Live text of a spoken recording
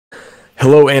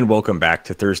Hello and welcome back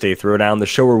to Thursday Throwdown, the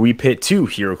show where we pit two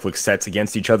HeroClix sets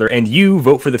against each other and you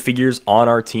vote for the figures on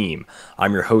our team.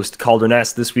 I'm your host, Kalder and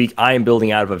Simeon. This week I am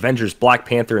building out of Avengers, Black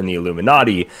Panther, and the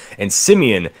Illuminati, and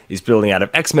Simeon is building out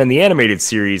of X-Men the Animated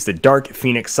Series, the Dark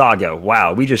Phoenix Saga.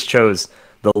 Wow, we just chose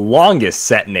the longest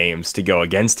set names to go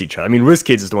against each other. I mean,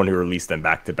 WizKids is the one who released them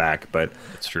back to back, but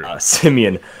that's true.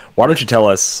 Simeon, why don't you tell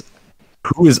us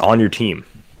who is on your team?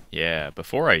 Yeah,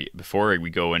 before we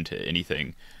go into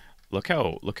anything, look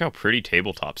how pretty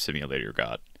Tabletop Simulator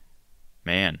got.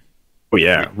 Man. Oh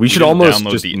yeah, we should almost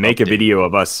just make a video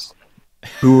of us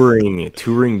touring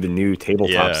the new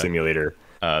Tabletop Simulator,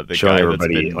 showing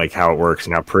everybody like how it works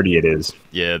and how pretty it is.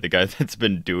 Yeah, the guy that's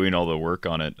been doing all the work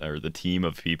on it, or the team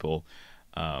of people.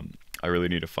 I really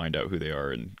need to find out who they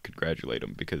are and congratulate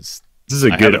them, because this is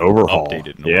a good overhaul.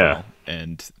 Updated in a while.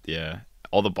 And yeah,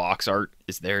 all the box art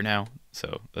is there now,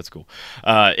 so that's cool.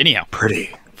 Anyhow, pretty.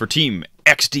 For Team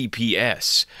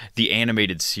XDPS, the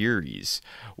animated series,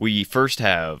 we first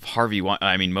have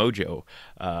Mojo,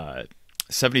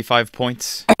 75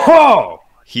 points. Oh!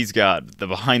 He's got the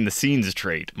behind-the-scenes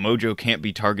trait. Mojo can't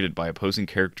be targeted by opposing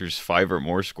characters 5 or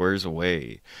more squares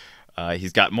away.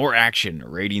 He's got more action.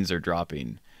 Ratings are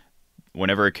dropping.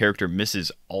 Whenever a character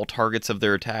misses all targets of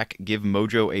their attack, give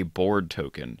Mojo a board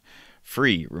token.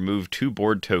 Free, remove 2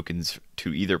 board tokens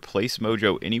to either place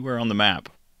Mojo anywhere on the map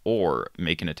or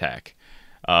make an attack.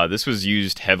 This was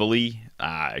used heavily.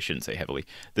 I shouldn't say heavily.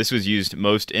 This was used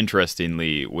most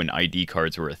interestingly when ID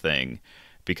cards were a thing,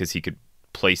 because he could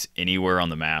place anywhere on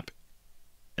the map,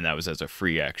 and that was as a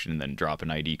free action, and then drop an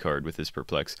ID card with his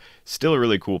Perplex. Still a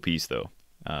really cool piece, though.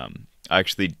 I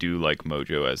actually do like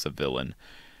Mojo as a villain.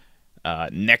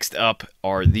 Next up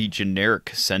are the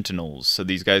generic Sentinels. So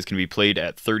these guys can be played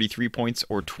at 33 points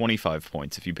or 25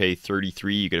 points. If you pay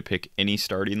 33, you get to pick any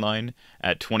starting line.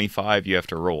 At 25, you have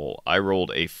to roll. I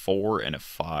rolled a 4 and a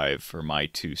 5 for my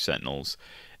 2 Sentinels.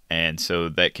 And so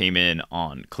that came in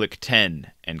on click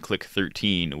 10 and click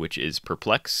 13, which is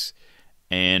Perplex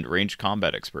and Ranged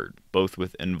Combat Expert, both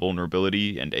with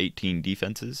invulnerability and 18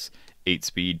 defenses, 8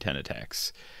 speed, 10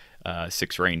 attacks,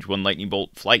 6 range, 1 lightning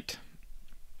bolt, flight.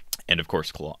 And of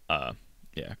course,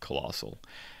 Colossal.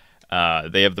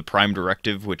 They have the Prime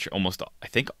Directive, which I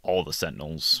think all the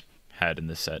Sentinels had in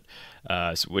this set,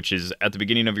 which is at the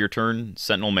beginning of your turn,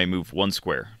 Sentinel may move 1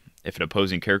 square. If an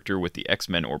opposing character with the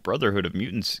X-Men or Brotherhood of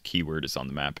Mutants keyword is on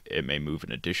the map, it may move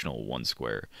an additional 1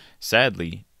 square.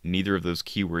 Sadly, neither of those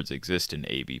keywords exist in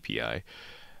ABPI,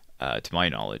 to my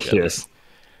knowledge. Yes.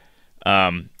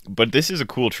 But this is a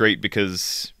cool trait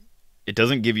because it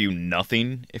doesn't give you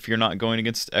nothing if you're not going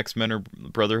against X-Men or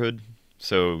Brotherhood,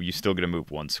 so you still get to move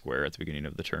 1 square at the beginning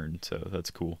of the turn, so that's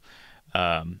cool.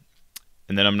 And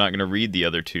then I'm not going to read the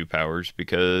other 2 powers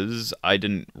because I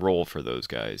didn't roll for those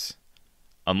guys.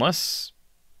 Unless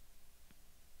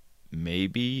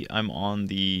maybe I'm on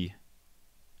the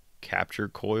Capture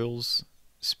Coils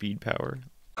speed power.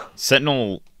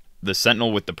 The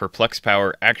Sentinel with the Perplex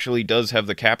power actually does have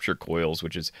the Capture Coils,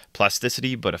 which is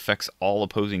plasticity, but affects all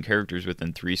opposing characters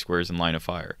within 3 squares in line of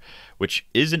fire, which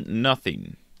isn't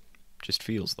nothing, just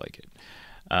feels like it.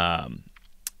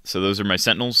 So those are my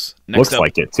Sentinels. Looks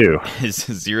like it, too. Is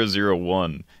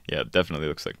 001. Yeah, it definitely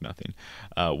looks like nothing.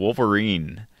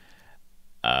 Wolverine,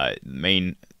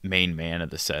 main man of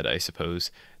the set, I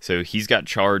suppose. So he's got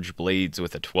Charge Blades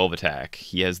with a 12 attack.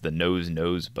 He has the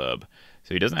nose bub.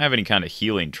 So he doesn't have any kind of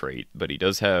healing trait, but he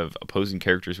does have opposing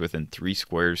characters within 3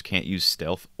 squares can't use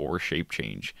stealth or shape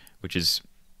change, which is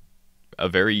a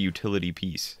very utility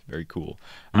piece. Very cool.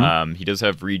 He does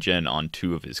have regen on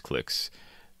 2 of his clicks.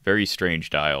 Very strange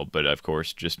dial, but of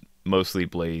course just mostly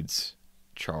blades,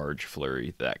 charge,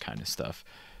 flurry, that kind of stuff.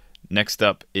 Next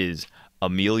up is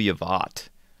Amelia Vought.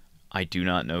 I do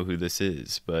not know who this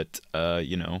is, but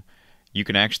you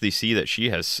can actually see that she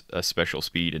has a special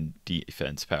speed and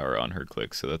defense power on her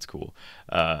clicks, so that's cool.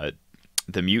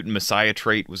 The Mutant Messiah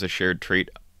trait was a shared trait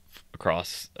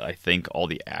across, I think, all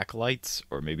the Acolytes,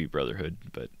 or maybe Brotherhood,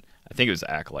 but I think it was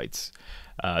Acolytes.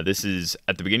 This is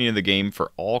at the beginning of the game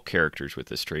for all characters with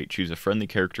this trait. Choose a friendly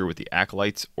character with the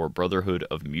Acolytes or Brotherhood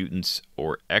of Mutants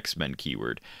or X-Men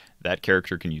keyword. That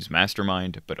character can use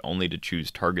Mastermind, but only to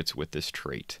choose targets with this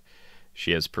trait.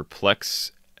 She has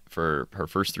Perplex for her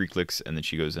first 3 clicks, and then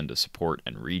she goes into support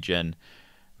and regen,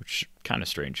 which kind of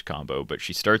strange combo. But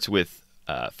she starts with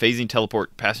phasing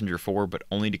teleport passenger 4, but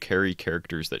only to carry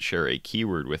characters that share a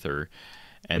keyword with her.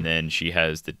 And then she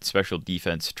has the special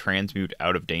defense transmute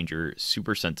out of danger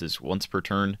super senses once per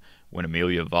turn when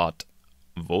Amelia Vought.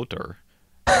 I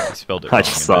spelled it wrong. I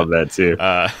just saw that too.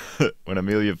 When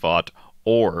Amelia Vought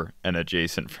or an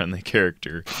adjacent friendly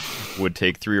character would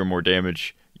take 3 or more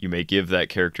damage, You may give that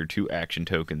character 2 action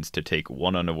tokens to take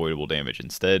 1 unavoidable damage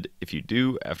instead. If you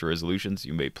do, after resolutions,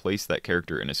 you may place that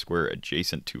character in a square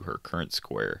adjacent to her current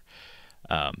square.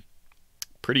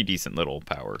 Pretty decent little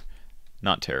power.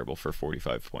 Not terrible for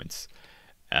 45 points.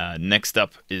 Next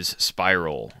up is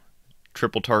Spiral.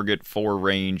 Triple target, 4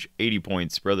 range, 80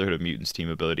 points, Brotherhood of Mutants team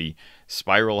ability.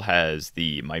 Spiral has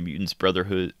the My Mutants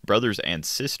Brothers and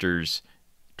Sisters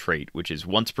trait, which is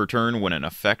once per turn when an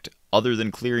effect other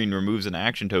than clearing removes an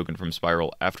action token from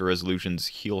Spiral. After resolutions,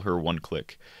 heal her 1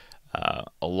 click. A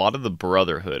lot of the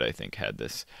Brotherhood, I think, had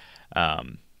this.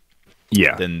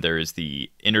 Yeah. Then there is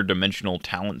the Interdimensional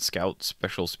Talent Scout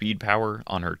special speed power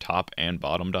on her top and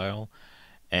bottom dial.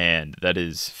 And that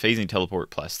is Phasing Teleport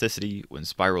Plasticity. When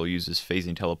Spiral uses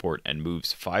Phasing Teleport and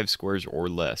moves 5 squares or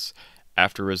less,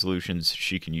 after resolutions,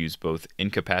 she can use both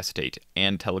Incapacitate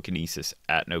and Telekinesis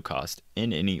at no cost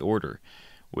in any order,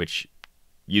 which,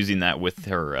 using that with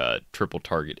her triple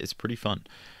target, is pretty fun.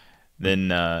 Then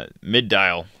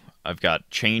mid-dial, I've got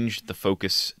Change the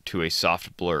Focus to a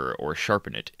Soft Blur or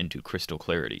Sharpen it into Crystal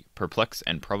Clarity, Perplex,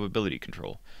 and Probability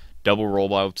Control. Double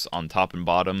rollouts on top and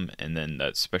bottom, and then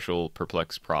that special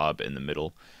Perplex Prob in the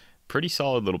middle. Pretty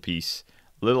solid little piece.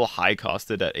 A little high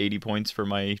costed at 80 points for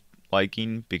my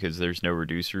liking because there's no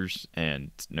reducers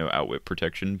and no outwit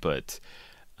protection, but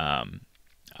I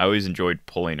always enjoyed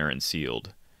pulling her in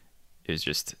Sealed. It was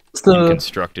just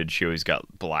unconstructed. She always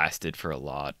got blasted for a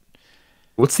lot.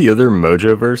 What's the other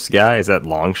Mojoverse guy? Is that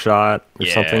Longshot or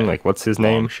something? Like, what's his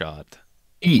name? Longshot.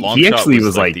 He actually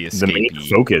was like the main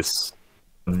focus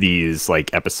of these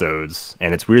like episodes,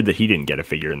 and it's weird that he didn't get a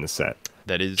figure in the set.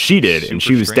 That is, she did, and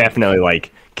she was strange. Definitely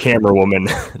like camera woman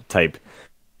type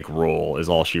role is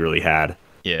all she really had.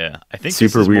 Yeah, I think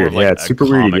super this is weird. More of like it's super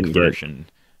weird. He didn't version,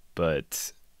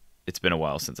 but it's been a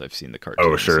while since I've seen the cartoon.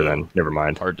 Oh, sure, so then never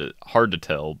mind. Hard to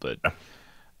tell, but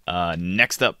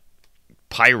next up,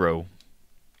 Pyro.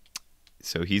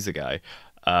 So he's a guy.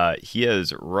 He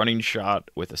has Running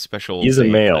Shot with a special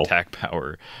attack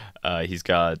power. He's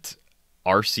got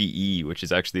RCE, which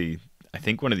is actually, I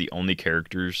think, one of the only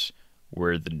characters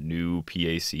where the new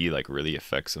PAC like really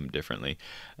affects him differently.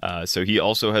 So he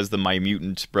also has the My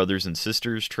Mutant Brothers and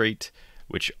Sisters trait,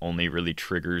 which only really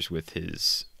triggers with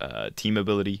his team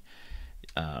ability.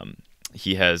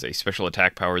 He has a special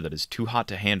attack power that is too hot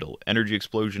to handle. Energy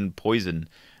Explosion, Poison.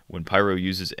 When Pyro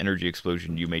uses Energy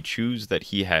Explosion, you may choose that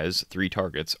he has 3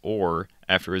 targets, or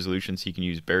after resolutions, he can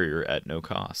use Barrier at no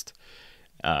cost.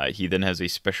 He then has a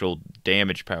special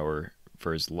damage power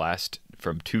for his last,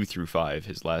 from 2 through 5,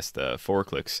 his last 4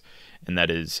 clicks, and that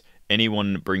is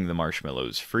anyone bring the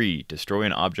marshmallows. Free, destroy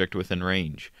an object within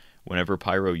range. Whenever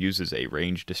Pyro uses a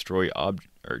range destroy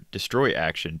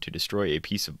action to destroy a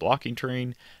piece of blocking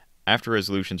terrain, after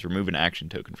resolutions, remove an action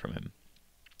token from him.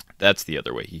 That's the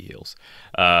other way he heals.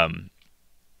 Then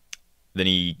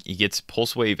he gets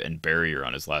Pulse Wave and Barrier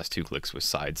on his last 2 clicks with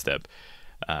Sidestep.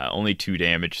 Only 2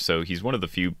 damage, so he's one of the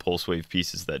few Pulse Wave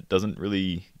pieces that doesn't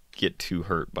really get too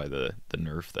hurt by the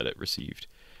nerf that it received.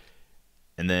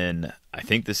 And then I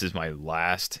think this is my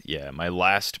last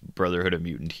Brotherhood of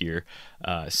Mutant here,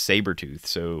 Sabretooth.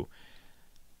 So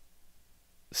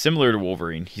similar to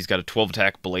Wolverine, he's got a 12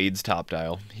 attack Blades top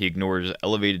dial. He ignores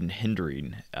Elevated and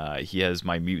Hindering. He has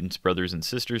My Mutants Brothers and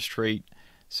Sisters trait,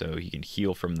 so he can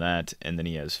heal from that. And then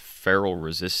he has Feral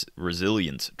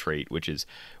Resilience trait, which is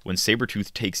when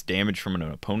Sabretooth takes damage from an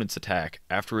opponent's attack,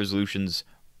 after resolutions,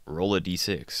 roll a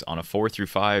d6. On a 4 through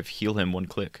 5, heal him 1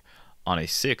 click. On a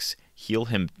 6, heal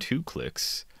him 2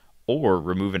 clicks, or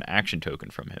remove an action token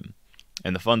from him.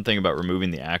 And the fun thing about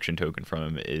removing the action token from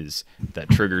him is that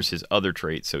triggers his other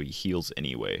trait, so he heals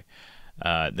anyway.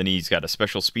 Then he's got a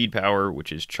special speed power,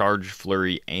 which is Charge,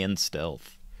 Flurry, and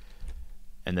Stealth.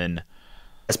 And then...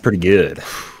 That's pretty good.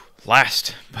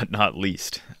 Last but not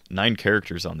least, 9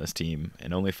 characters on this team,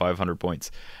 and only 500 points.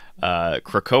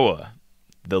 Krakoa,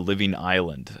 the Living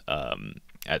Island,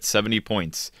 at 70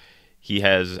 points. He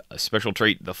has a special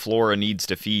trait, the Flora needs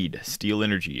to feed, Steal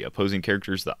Energy. Opposing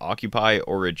characters that occupy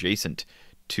or adjacent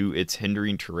to its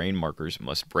hindering terrain markers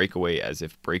must break away as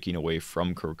if breaking away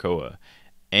from Krakoa,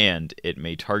 and it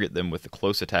may target them with a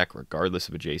close attack regardless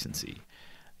of adjacency.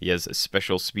 He has a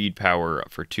special speed power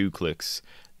for 2 clicks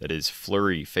that is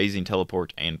Flurry, Phasing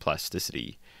Teleport, and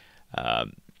Plasticity.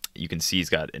 You can see he's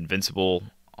got Invincible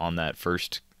on that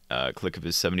first click of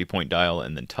his 70-point dial,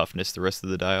 and then Toughness the rest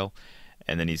of the dial.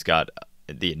 And then he's got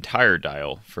the entire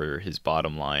dial for his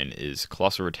bottom line is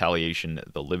Colossal Retaliation,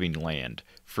 the Living Land.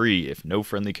 Free, if no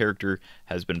friendly character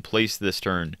has been placed this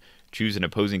turn, choose an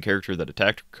opposing character that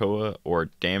attacked Krakoa or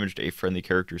damaged a friendly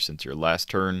character since your last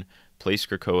turn. place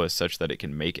Krakoa such that it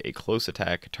can make a close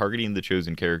attack targeting the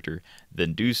chosen character,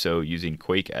 then do so using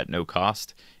Quake at no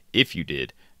cost. If you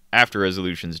did, after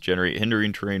resolutions, generate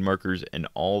hindering terrain markers in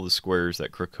all the squares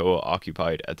that Krakoa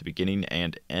occupied at the beginning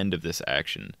and end of this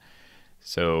action.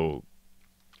 So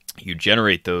you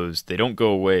generate those, they don't go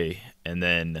away, and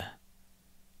then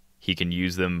he can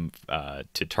use them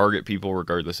to target people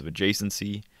regardless of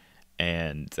adjacency,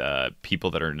 and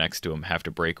people that are next to him have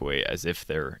to break away as if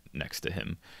they're next to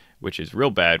him, which is real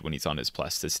bad when he's on his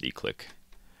plasticity click.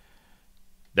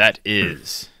 That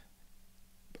is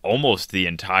almost the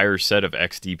entire set of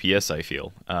XDPS, I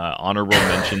feel. Honorable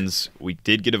mentions, we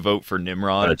did get a vote for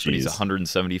Nimrod, but he's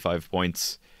 175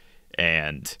 points,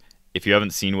 and if you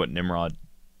haven't seen what Nimrod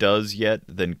does yet,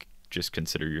 then just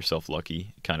consider yourself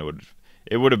lucky.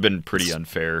 It would have been pretty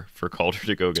unfair for Calder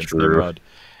to go against Nimrod.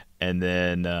 And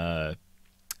then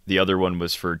the other one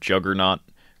was for Juggernaut,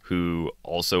 who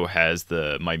also has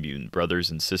the My Mutant Brothers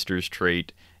and Sisters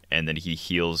trait, and then he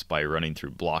heals by running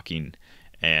through blocking.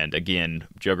 And again,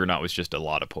 Juggernaut was just a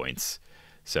lot of points.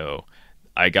 So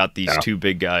I got these two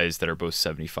big guys that are both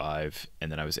 75,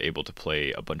 and then I was able to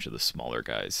play a bunch of the smaller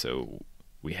guys. So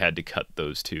we had to cut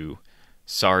those two.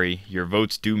 Sorry, your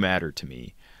votes do matter to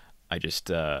me. I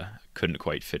just couldn't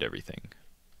quite fit everything.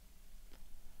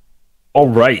 All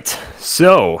right,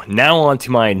 so now on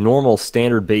to my normal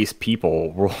standard base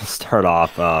people. We'll start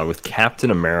off with Captain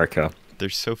America.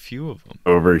 There's so few of them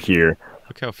over here.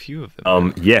 Look how few of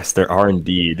them. Yes, there are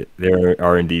indeed. There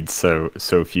are indeed so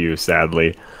few,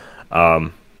 sadly.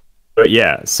 But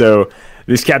yeah, so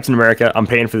this Captain America, I'm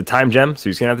paying for the time gem, so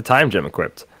he's gonna have the time gem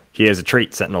equipped. He has a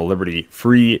trait, Sentinel Liberty.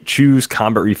 Free, choose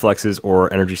combat reflexes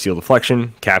or energy seal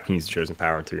deflection. Cap can use the chosen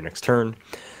power until your next turn.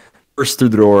 First through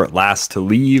the door, last to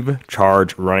leave.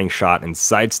 Charge, running shot, and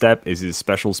sidestep is his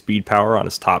special speed power on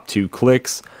his top 2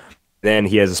 clicks. Then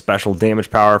he has a special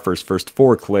damage power for his first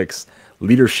 4 clicks.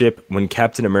 Leadership, when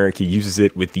Captain America uses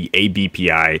it with the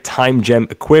ABPI time gem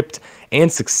equipped and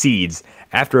succeeds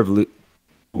after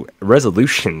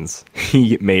resolutions,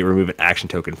 he may remove an action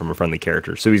token from a friendly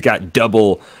character. So he's got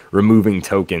double removing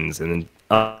tokens and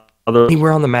then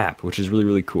anywhere on the map, which is really,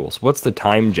 really cool. So what's the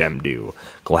time gem do?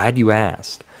 Glad you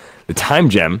asked. The time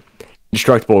gem,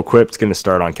 indestructible equipped, is going to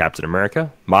start on Captain America.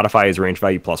 Modify his range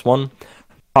value +1.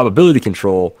 Probability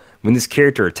control. When this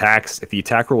character attacks, if the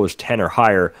attack roll is 10 or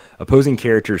higher, opposing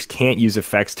characters can't use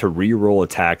effects to re-roll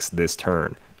attacks this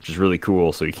turn, which is really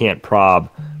cool. So you can't prob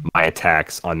my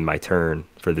attacks on my turn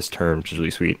for this turn, which is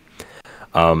really sweet.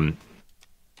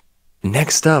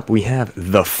 Next up, we have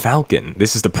the Falcon.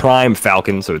 This is the Prime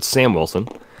Falcon, so it's Sam Wilson,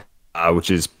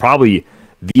 which is probably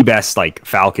the best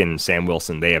Falcon Sam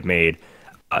Wilson they have made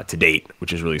to date,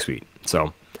 which is really sweet.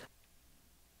 So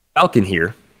Falcon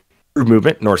here.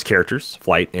 Movement, Norse characters,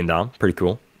 flight, indom, pretty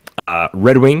cool.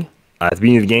 Red Wing, at the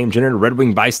beginning of the game, generated Red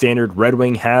Wing bystander. Red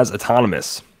Wing has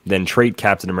autonomous. Then trait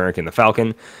Captain America and the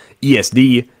Falcon.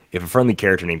 ESD, if a friendly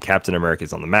character named Captain America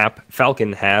is on the map,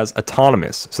 Falcon has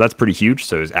autonomous. So that's pretty huge.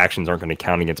 So his actions aren't going to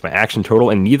count against my action total,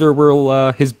 and neither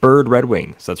will his bird Red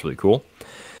Wing. So that's really cool.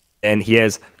 And he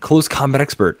has Close Combat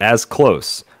Expert as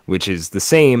close, which is the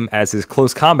same as his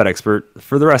Close Combat Expert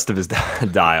for the rest of his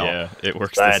dial. Yeah, it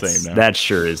works the same now. That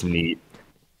sure is neat.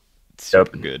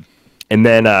 Super good. And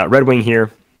then Red Wing here.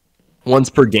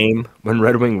 Once per game, when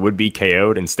Red Wing would be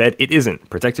KO'd, instead it isn't.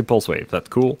 Protected Pulse Wave. That's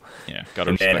cool. Yeah, gotta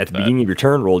respect that. And at the that. beginning of your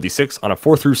turn, roll a d6. On a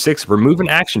 4 through 6, remove an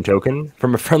action token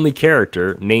from a friendly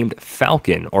character named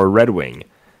Falcon or Red Wing.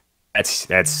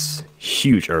 That's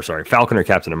huge. Or sorry, Falcon or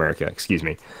Captain America, excuse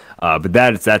me. But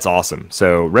that's awesome.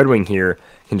 So Red Wing here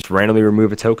can just randomly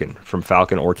remove a token from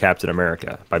Falcon or Captain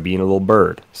America by being a little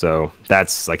bird. So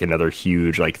that's another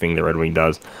huge thing that Red Wing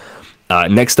does.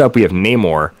 Next up, we have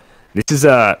Namor. This is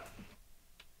a...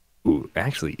 Ooh,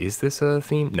 actually, is this a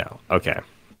theme? No. Okay.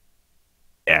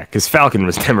 Yeah, because Falcon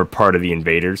was never part of the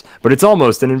Invaders, but it's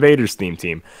almost an Invaders theme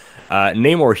team.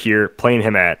 Namor here, playing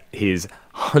him at his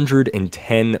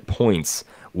 110 points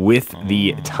with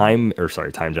the time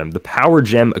gem, the power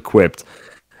gem equipped.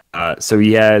 So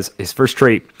he has his first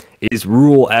trait is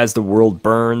rule as the world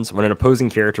burns. When an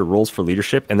opposing character rolls for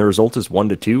leadership and the result is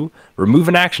 1-2, remove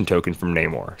an action token from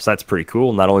Namor. So that's pretty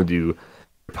cool. Not only do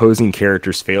opposing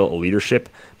characters fail a leadership,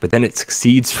 but then it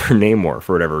succeeds for Namor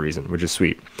for whatever reason, which is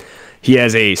sweet. He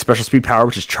has a special speed power,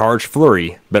 which is Charge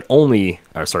Flurry, but only,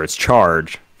 it's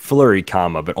Charge Flurry,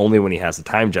 but only when he has the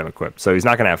time gem equipped. So he's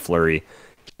not going to have Flurry.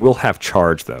 He will have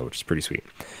Charge, though, which is pretty sweet.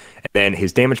 And then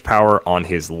his damage power on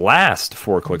his last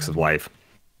 4 clicks of life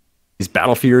is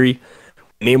Battle Fury.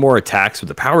 Namor attacks with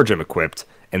the power gem equipped,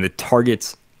 and the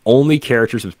target's only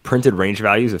characters with printed range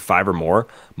values of 5 or more.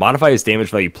 Modify his damage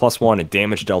value +1 and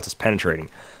damage dealt is penetrating.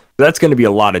 That's going to be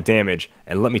a lot of damage,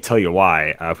 and let me tell you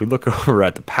why. If we look over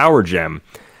at the power gem,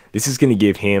 this is going to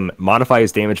give him modify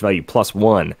his damage value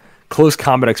 +1, close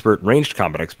combat expert, ranged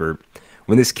combat expert.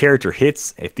 When this character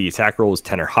hits, if the attack roll is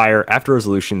 10 or higher, after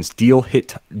resolutions, deal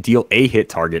a hit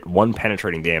target 1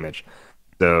 penetrating damage.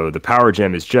 So the power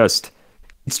gem is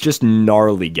it's just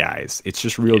gnarly, guys. It's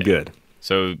just real good.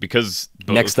 So because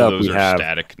both Next of up, those we are have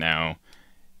static now,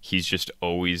 he's just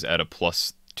always at a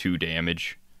 +2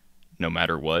 damage, no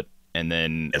matter what, and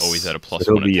then always at a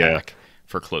 +1 attack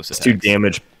for close attacks. 2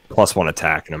 damage +1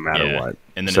 attack, no matter what.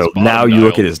 And then so now you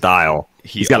look at his dial.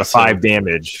 He's got a 5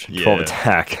 damage, 12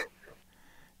 attack.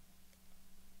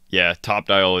 Yeah, top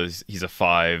dial he's a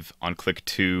 5. On click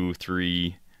 2,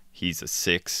 3, he's a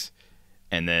 6,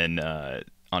 and then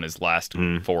on his last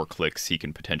 4 clicks, he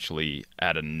can potentially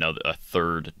add a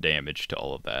third damage to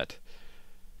all of that.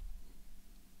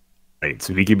 Right,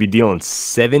 so he could be dealing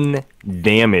 7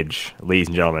 damage, ladies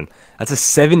and gentlemen. That's a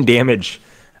 7 damage,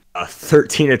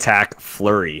 13 attack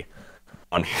flurry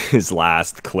on his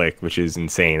last click, which is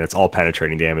insane. That's all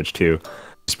penetrating damage too.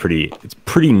 It's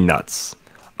pretty nuts.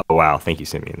 Oh wow, thank you,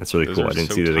 Simeon. That's really cool. I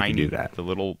didn't see that they could do that. The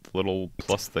little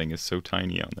plus thing is so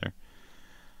tiny on there.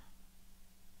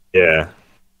 Yeah,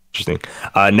 interesting.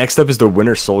 Next up is the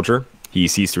Winter Soldier. He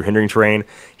sees through hindering terrain.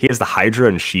 He has the Hydra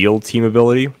and Shield team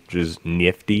ability, which is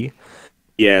nifty.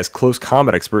 He has close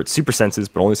combat expert, super senses,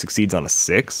 but only succeeds on a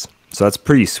 6. So that's a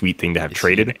pretty sweet thing to have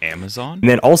traded. Amazon? And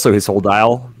then also his whole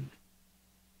dial,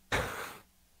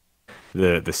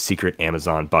 the secret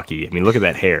Amazon Bucky. I mean, look at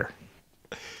that hair.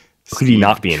 Could he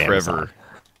not be an Amazon?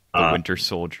 The Winter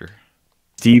Soldier.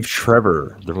 Steve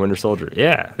Trevor, the Winter Soldier.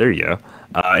 Yeah, there you go.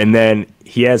 And then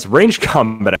he has ranged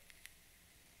combat.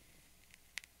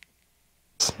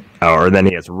 Or then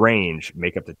he has range,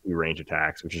 make up to 2 range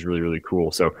attacks, which is really, really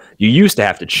cool. So you used to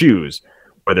have to choose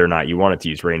whether or not you wanted to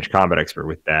use ranged combat expert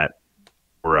with that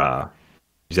or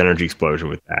use energy explosion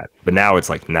with that. But now it's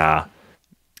like, nah,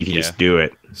 you can just do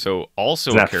it. So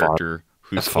also a character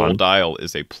whose full dial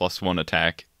is a +1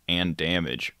 attack and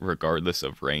damage, regardless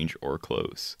of range or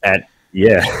close.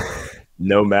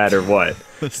 No matter what.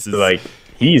 So, like,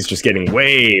 he's just getting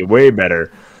way, way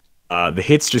better. The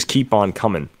hits just keep on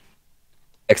coming.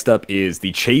 Next up is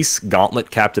the Chase Gauntlet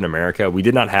Captain America. We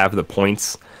did not have the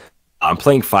points. I'm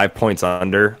playing 5 points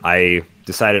under. I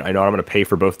decided I'm going to pay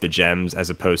for both the gems as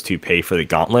opposed to pay for the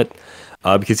Gauntlet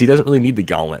because he doesn't really need the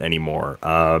Gauntlet anymore.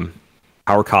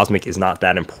 Power Cosmic is not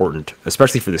that important,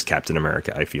 especially for this Captain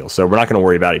America, I feel. So we're not going to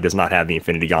worry about it. He does not have the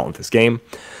Infinity Gauntlet this game.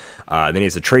 Then he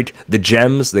has a trait. The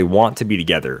gems, they want to be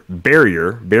together.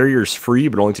 Barrier is free,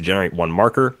 but only to generate 1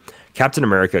 marker. Captain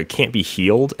America can't be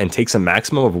healed and takes a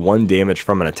maximum of 1 damage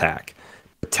from an attack.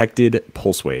 Protected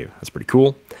Pulse Wave. That's pretty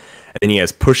cool. And then he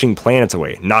has Pushing Planets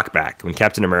Away, knockback. When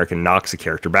Captain America knocks a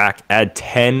character back, add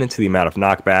 10 to the amount of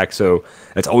knockback. So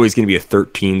that's always going to be a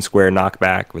 13 square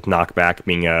knockback, with knockback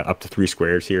being up to 3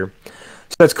 squares here.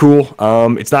 So that's cool.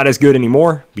 It's not as good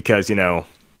anymore because, no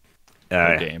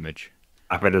damage.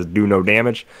 If it does do no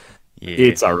damage,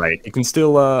 it's all right. It can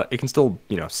still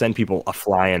send people a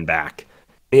flying back.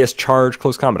 He has Charge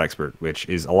Close Combat Expert, which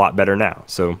is a lot better now.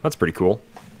 So that's pretty cool.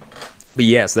 But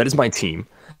yeah, so that is my team.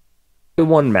 The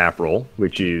 1 map roll,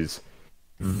 which is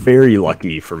very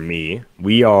lucky for me.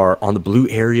 We are on the blue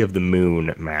area of the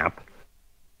moon map.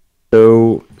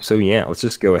 So yeah, let's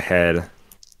just go ahead.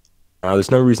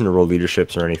 There's no reason to roll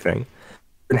leaderships or anything.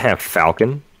 We're going to have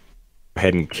Falcon. Go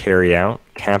ahead and carry out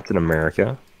Captain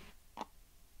America.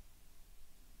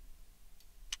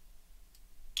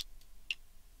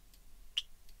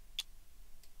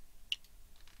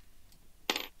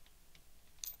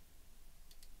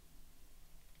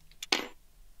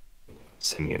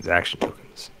 Simeon's action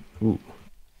tokens. Ooh.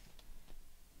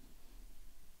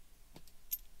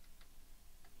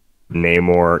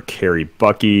 Namor, carry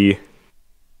Bucky.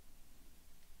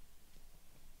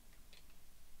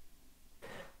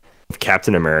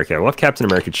 Captain America. We'll have Captain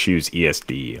America choose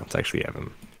ESD. Let's actually have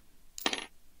him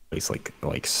place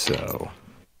like so.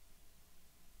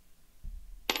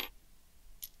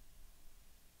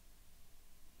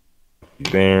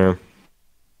 There.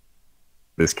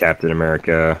 This Captain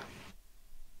America.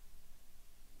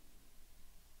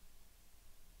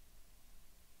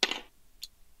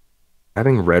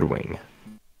 Having Red Wing.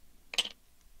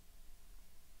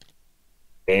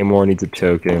 Namor needs a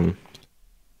token.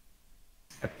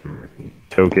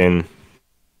 Token. I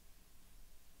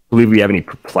believe we have any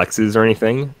perplexes or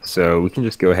anything, so we can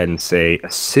just go ahead and say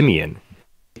Simeon.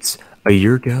 It's a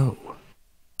year go.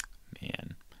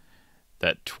 Man,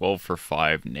 that 12 for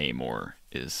 5 Namor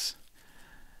is.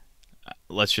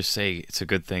 Let's just say it's a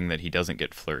good thing that he doesn't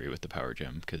get Flurry with the Power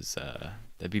Gem, because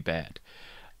that'd be bad.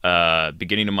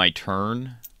 Beginning of my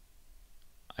turn,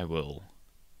 I will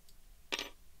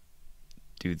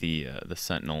do the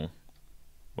Sentinel.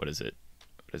 What is it?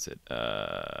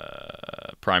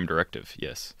 Prime Directive.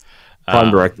 Yes.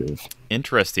 Prime Directive.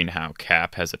 Interesting how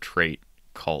Cap has a trait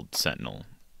called Sentinel,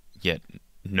 yet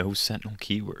no Sentinel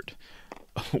keyword.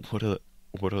 What a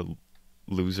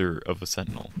loser of a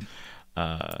Sentinel.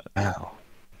 Wow.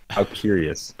 How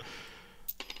curious.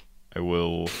 I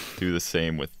will do the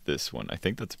same with this one. I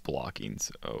think that's blocking.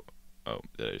 So, oh,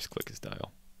 did I just click his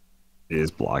dial? It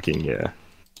is blocking, yeah.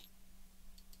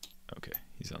 Okay,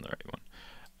 he's on the right one.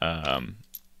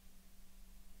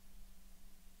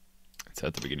 It's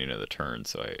at the beginning of the turn,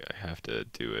 so I have to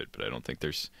do it, but I don't think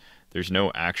there's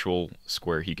no actual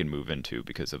square he can move into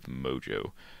because of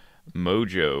Mojo.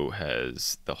 Mojo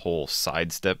has the whole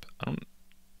sidestep.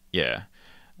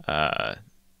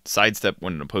 Sidestep.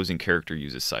 When an opposing character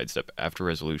uses sidestep after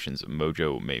resolutions,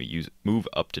 Mojo may move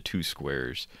up to 2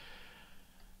 squares,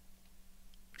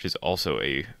 which is also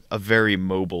a very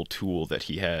mobile tool that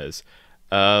he has.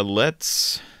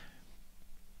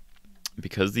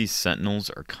 Because these Sentinels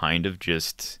are kind of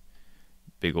just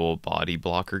big old body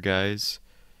blocker guys,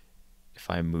 if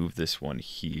I move this one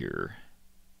here,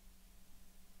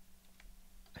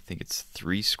 I think it's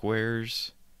 3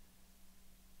 squares.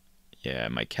 Yeah,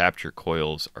 my capture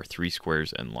coils are 3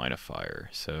 squares and line of fire,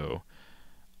 so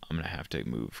I'm going to have to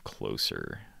move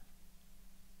closer.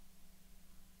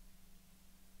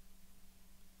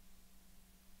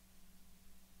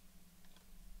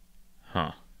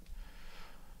 Huh.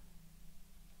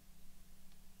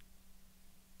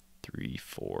 3,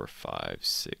 4, 5,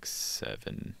 6,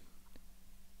 7,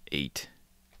 8.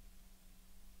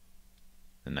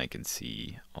 And I can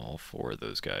see all 4 of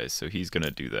those guys. So he's going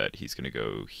to do that. He's going to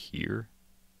go here.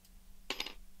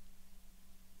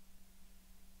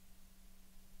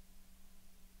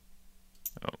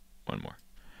 Oh, one more.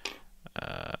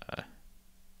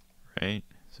 Right?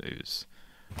 So he was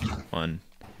 1,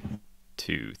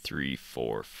 2, 3,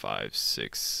 4, 5,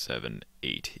 6, 7,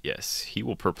 8. Yes, he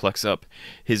will perplex up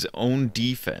his own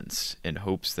defense in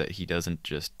hopes that he doesn't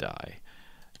just die.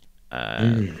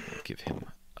 Give him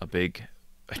a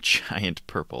giant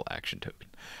purple action token.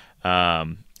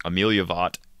 Amelia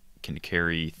Vaught can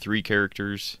carry 3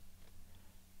 characters,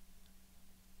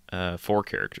 4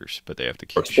 characters, but they have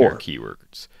to share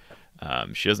keywords.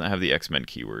 She doesn't have the X-Men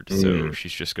keyword, so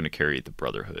she's just going to carry the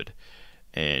Brotherhood.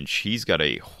 And she's got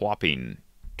a whopping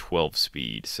 12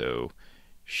 speed, so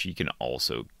she can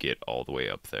also get all the way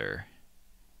up there.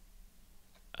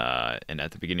 And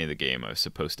at the beginning of the game, I was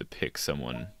supposed to pick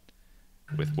someone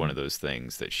with one of those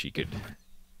things that she could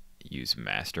use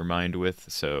Mastermind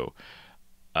with. So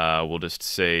we'll just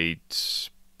say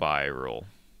Spiral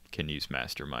can use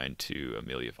Mastermind to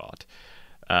Amelia Vaught.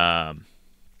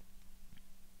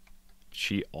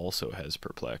 She also has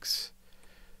Perplex.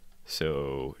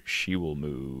 So she will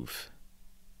move.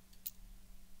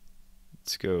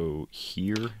 Let's go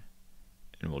here,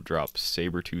 and we'll drop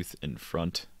Sabretooth in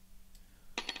front.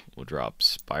 We'll drop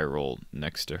Spiral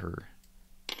next to her,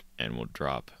 and we'll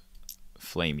drop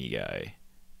Flamey Guy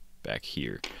back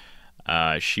here.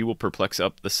 She will perplex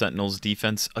up the Sentinel's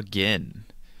defense again,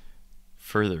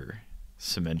 further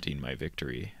cementing my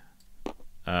victory.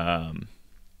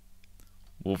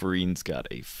 Wolverine's got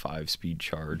a 5-speed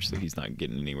charge, so he's not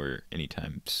getting anywhere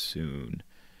anytime soon.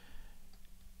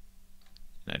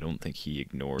 And I don't think he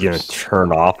ignores... You're going to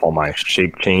turn off all my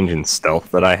shape change and stealth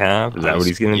that I have? Is that what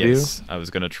he's going to do? Yes, I was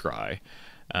going to try.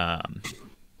 9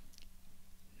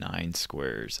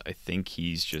 squares. I think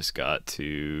he's just got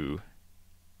to...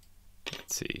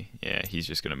 Let's see. Yeah, he's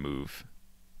just going to move.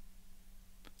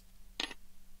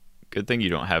 Good thing you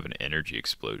don't have an energy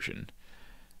explosion.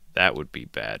 That would be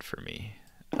bad for me.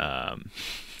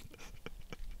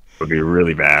 Would be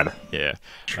really bad. Yeah.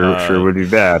 Sure would be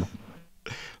bad.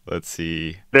 Let's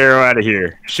see. They're out of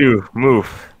here. Shoo,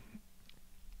 move.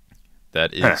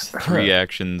 That is 3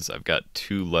 actions. I've got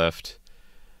 2 left.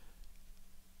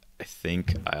 I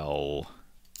think I'll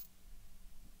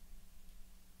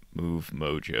move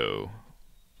Mojo.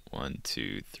 1,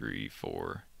 2, 3,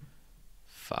 4,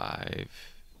 5,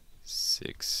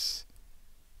 6.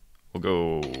 We'll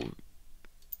go...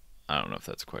 I don't know if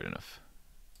that's quite enough.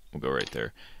 We'll go right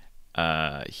there.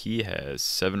 He has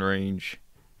 7 range.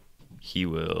 He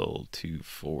will 2,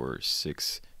 4,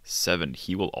 6, 7.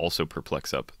 He will also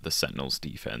perplex up the Sentinel's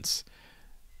defense,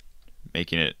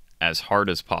 making it as hard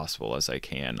as possible as I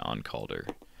can on Kalder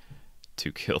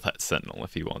to kill that Sentinel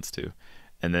if he wants to.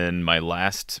 And then my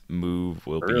last move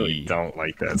will be... I really don't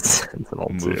like that Sentinel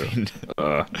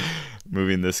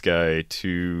moving this guy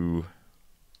to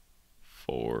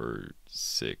 4,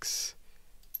 6,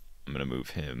 I'm going to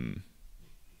move him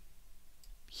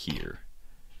here.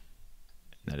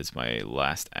 And that is my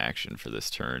last action for this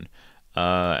turn.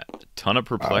 Ton of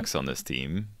perplex on this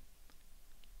team,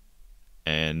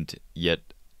 and yet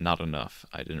not enough.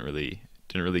 I didn't really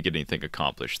get anything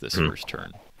accomplished this first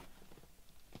turn.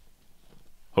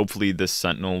 Hopefully this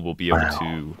Sentinel will be able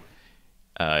to...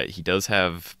 he does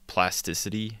have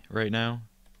plasticity right now.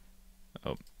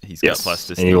 Oh, he's got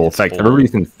plasticity. And he will affect everybody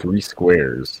within 3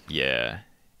 squares. Yeah.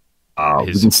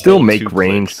 You can still make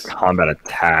ranged combat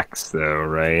attacks, though,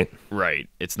 right? Right.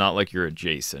 It's not like you're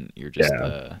adjacent. You're just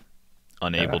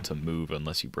unable to move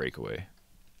unless you break away.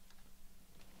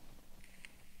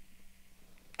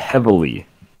 Heavily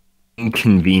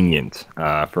inconvenient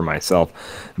for myself.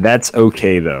 That's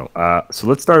okay, though. So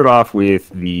let's start off with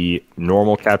the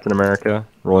normal Captain America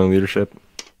rolling leadership.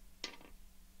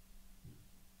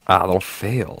 That'll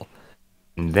fail.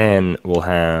 And then we'll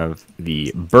have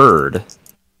the bird,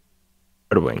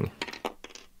 Red Wing,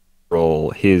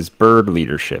 roll his bird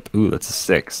leadership. Ooh, that's a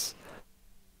 6.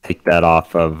 Take that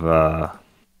off of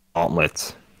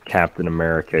Gauntlet Captain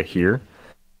America here.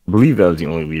 I believe that was the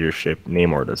only leadership.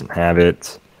 Namor doesn't have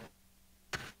it.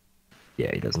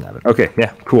 Yeah, he doesn't have it. Okay,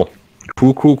 yeah, cool.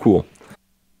 Cool.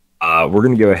 We're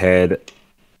going to go ahead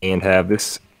and have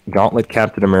this Gauntlet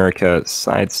Captain America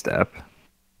sidestep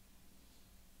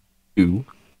to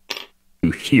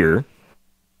here.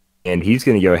 And he's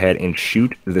going to go ahead and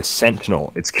shoot the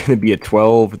Sentinel. It's going to be a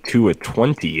 12 to a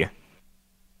 20. You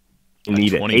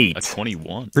need an 8. A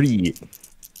 21. Pretty...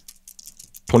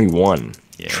 21.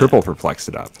 Yeah. Triple perplex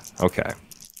it up. Okay.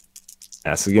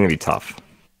 Yeah, this is going to be tough.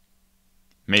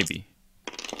 Maybe.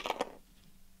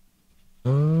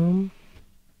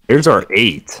 Here's our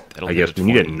 8. That'll I guess we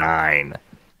need a 9.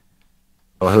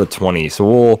 I'll have a 20.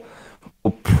 So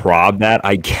we'll prob that,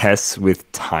 I guess,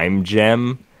 with Time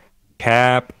Gem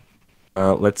cap.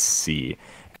 Let's see.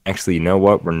 Actually, you know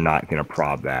what? We're not going to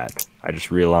prob that. I just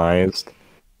realized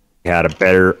we had a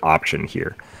better option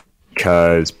here.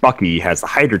 Because Bucky has the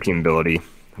Hydra Team ability.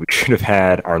 We should have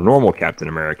had our normal Captain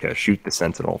America shoot the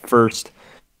Sentinel first.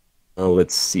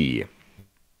 Let's see.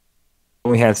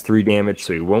 Only has 3 damage,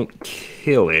 so he won't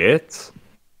kill it.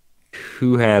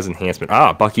 Who has enhancement?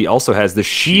 Bucky also has the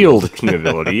Shield Team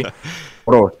ability.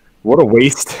 What a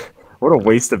waste! What a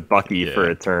waste of Bucky for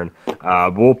a turn.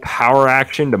 We'll power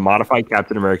action to modify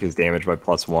Captain America's damage by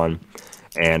 +1,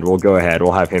 and we'll go ahead.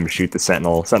 We'll have him shoot the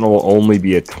Sentinel. Sentinel will only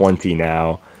be a 20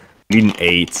 now. Need an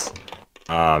 8.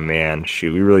 Oh man,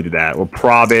 shoot, we really did that. We'll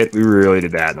prob it. We really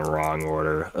did that in the wrong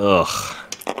order.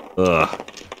 Ugh.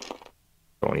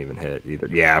 Won't even hit either.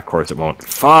 Yeah, of course it won't.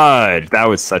 Fudge! That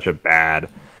was such a bad...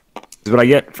 This is what I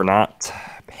get for not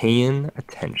paying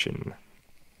attention.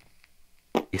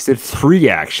 He said 3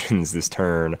 actions this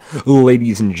turn.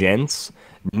 Ladies and gents.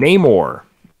 Namor.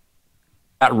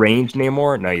 That range,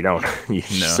 Namor? No, you don't. You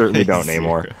certainly don't,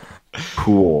 Namor.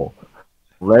 Cool.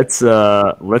 Let's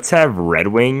have Red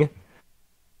Wing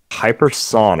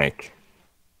hypersonic.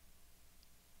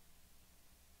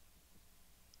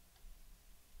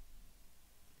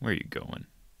 Where are you going?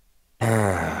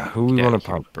 Who we want to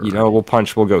punch? You know, we'll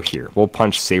go here. We'll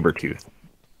punch Sabretooth.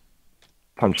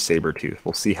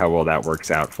 We'll see how well that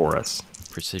works out for us.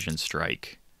 Precision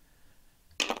strike.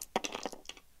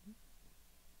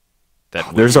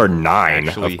 There's our 9,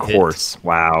 of course. Hit.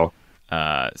 Wow.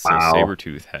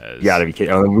 Sabretooth has... You gotta be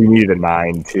kidding. Oh, we needed a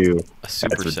 9, too. A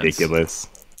super That's ridiculous.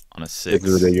 On a 6.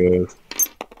 It's ridiculous.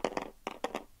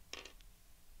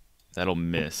 That'll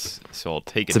miss, so I'll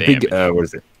take it's a damage. Big, what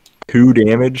is it? 2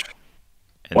 damage?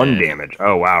 And 1 damage.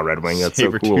 Oh, wow, Red Wing. That's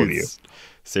so cool of you.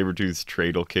 Sabretooth's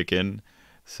trade will kick in.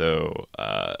 So,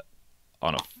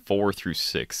 on a 4 through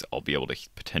 6, I'll be able to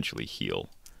potentially heal.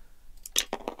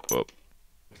 Whoa.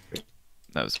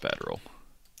 That was a bad roll.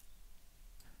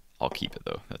 I'll keep it,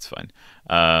 though. That's fine.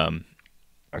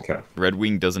 Okay. Red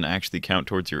Wing doesn't actually count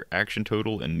towards your action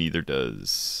total, and neither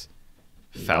does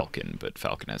Falcon, but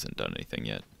Falcon hasn't done anything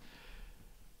yet.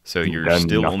 So you're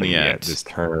still only at... this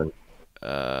turn.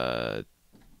 You're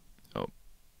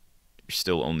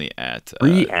still only at...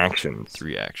 3 actions.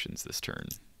 3 actions this turn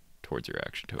towards your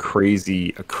action total.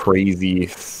 Crazy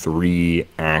 3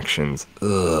 actions.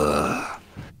 Ugh.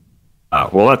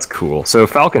 Well, that's cool. So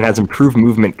Falcon has improved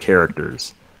movement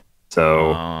characters.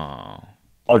 So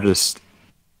I'll just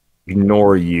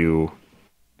ignore you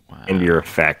and your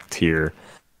effect here.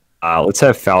 Let's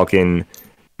have Falcon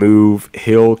move.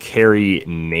 He'll carry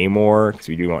Namor, because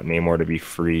we do want Namor to be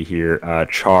free here.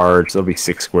 Charge. There'll be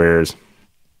 6 squares.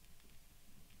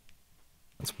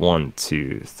 That's 1,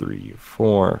 2, 3,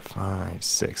 4, 5,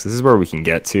 6. This is where we can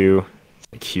get to.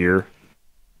 Like here.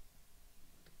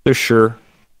 So sure.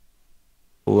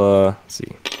 Let's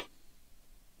see.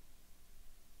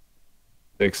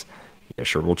 6. Yeah,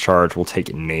 sure. We'll charge. We'll take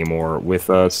Namor with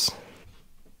us.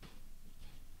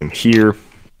 And here,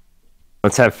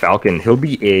 let's have Falcon. He'll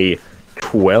be a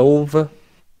 12.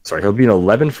 Sorry, he'll be an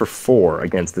 11 for 4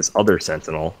 against this other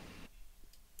Sentinel.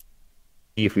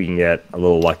 See if we can get a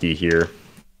little lucky here.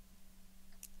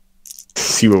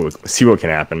 See what can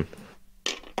happen.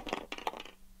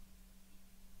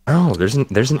 Oh, there's an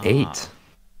 8.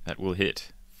 That will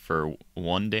hit for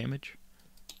 1 damage.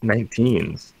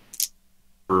 19s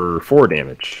for 4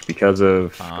 damage because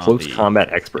of close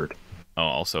combat expert. Oh,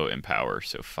 also empower,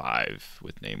 so 5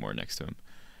 with Namor next to him.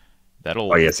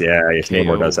 That'll. Oh yes, yeah. Yes,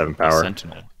 Namor does have empower.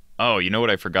 Sentinel. Oh, you know what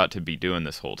I forgot to be doing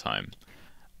this whole time?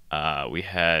 We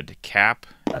had Cap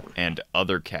and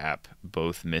other Cap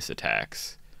both miss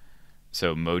attacks.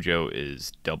 So Mojo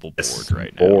is double board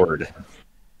right now. Board.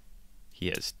 He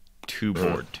has 2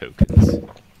 board tokens.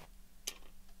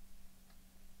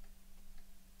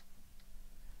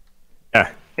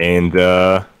 Yeah, and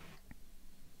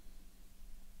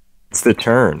it's the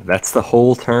turn. That's the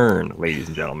whole turn, ladies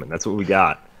and gentlemen. That's what we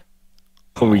got.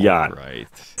 That's what we got. Right.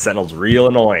 Sentinel's real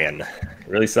annoying. It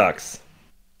really sucks.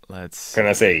 Let's. What can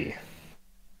I say?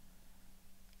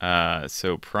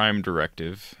 So Prime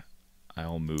Directive,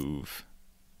 I'll move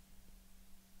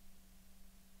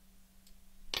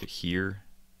to here.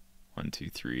 1, 2,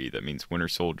 3. That means Winter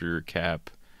Soldier, Cap.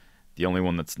 The only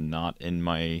one that's not in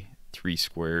my 3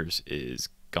 squares is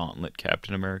Gauntlet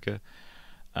Captain America.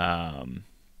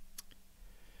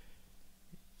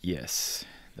 Yes,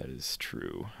 that is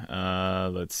true.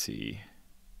 Let's see.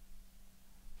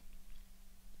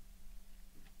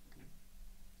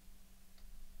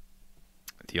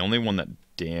 The only one that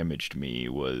damaged me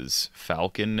was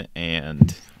Falcon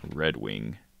and Red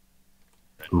Wing.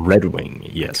 Red Wing,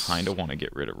 yes. I kind of want to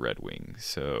get rid of Red Wing,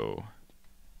 so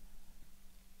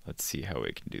let's see how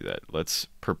we can do that. Let's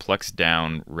perplex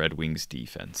down Red Wing's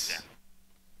defense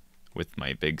with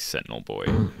my big Sentinel boy.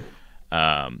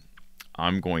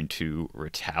 I'm going to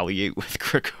retaliate with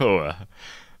Krakoa.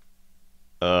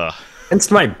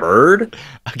 Against my bird?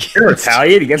 You're gonna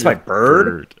retaliate against my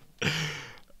bird?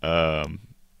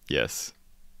 Yes.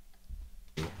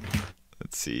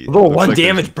 Let's see. A little 1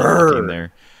 damage bird.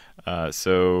 There.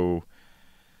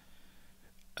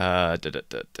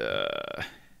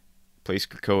 Place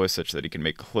Krakoa such that he can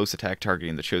make a close attack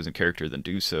targeting the chosen character, then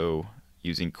do so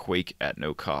using Quake at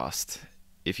no cost.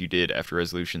 If you did, after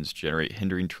resolutions, generate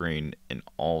hindering terrain in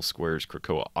all squares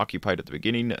Krakoa occupied at the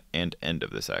beginning and end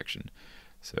of this action.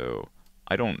 So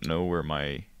I don't know where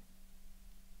my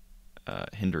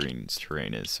hindering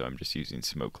terrain is, so I'm just using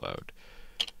Smoke Cloud.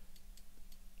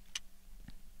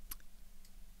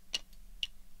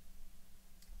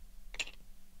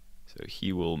 So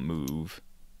he will move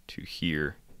to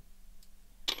here.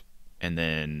 And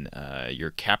then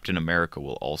your Captain America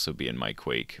will also be in my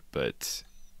Quake, but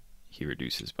he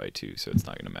reduces by 2, so it's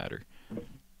not going to matter.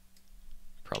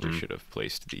 Probably should have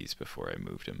placed these before I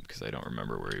moved him, because I don't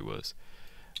remember where he was.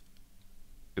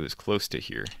 It was close to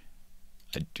here.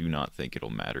 I do not think it'll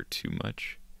matter too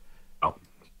much. Oh.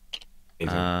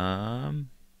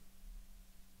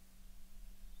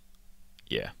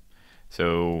 Yeah.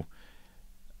 So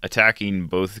attacking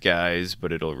both guys,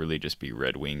 but it'll really just be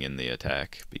Red Wing in the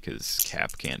attack because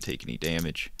Cap can't take any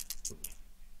damage.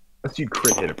 Unless you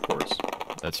crit hit, of course.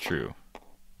 That's true.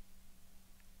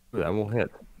 That will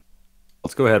hit.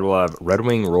 Let's go ahead. We'll have Red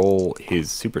Wing roll his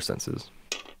super senses.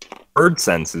 Bird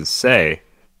senses say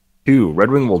 2. Red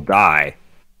Wing will die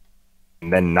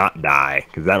and then not die,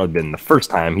 because that would have been the first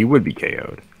time he would be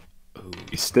KO'd. Ooh.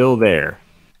 He's still there.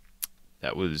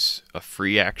 That was a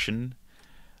free action.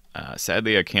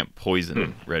 Sadly, I can't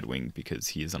poison Red Wing because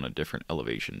he is on a different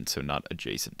elevation, so not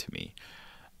adjacent to me.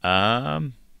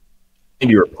 And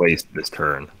you replaced this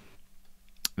turn.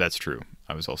 That's true.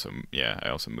 I also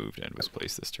moved and was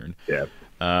placed this turn. Yeah.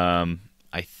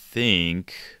 I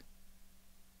think.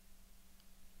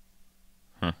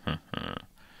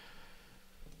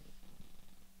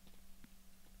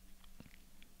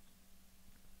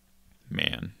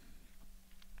 Man,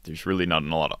 there's really not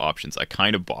a lot of options. I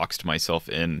kind of boxed myself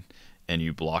in, and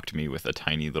you blocked me with a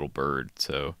tiny little bird.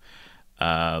 So,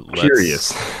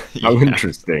 curious. How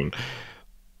interesting.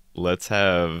 Let's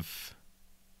have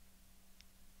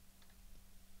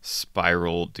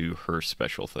Spiral do her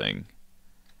special thing.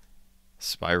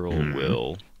 Spiral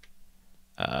will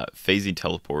phasing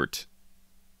teleport,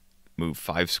 move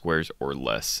 5 squares or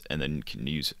less, and then can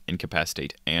use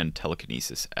Incapacitate and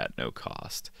Telekinesis at no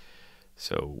cost.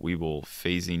 So we will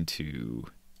phasing to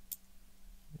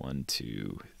 1,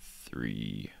 2,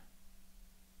 3.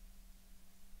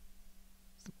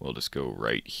 we'll just go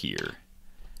right here.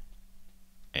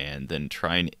 And then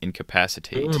try and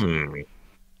incapacitate.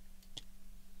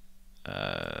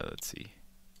 Let's see.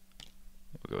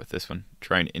 We'll go with this one.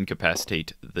 Try and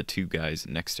incapacitate the two guys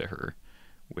next to her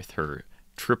with her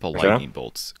triple lightning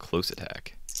bolts close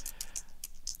attack.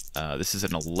 This is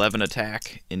an 11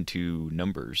 attack into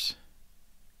numbers.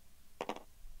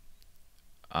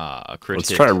 A crit Let's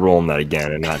hit. try rolling that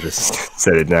again and not just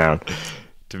set it down.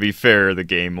 To be fair, the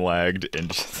game lagged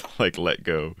and just like let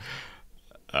go.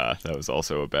 That was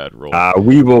also a bad roll.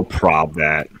 We will prob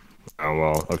that. Oh,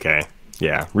 well, okay.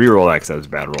 Yeah, reroll that because that was a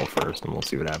bad roll first, and we'll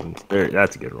see what happens. There,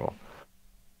 that's a good roll.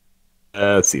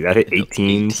 Let's see, that hit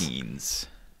 18s.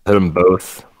 Hit them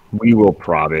both. We will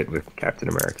prob it with Captain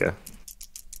America.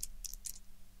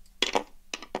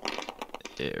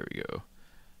 There we go.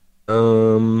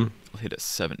 We'll hit a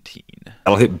 17.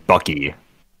 That'll hit Bucky.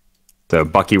 So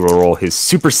Bucky will roll his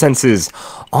super senses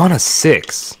on a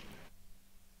 6.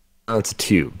 Oh, it's a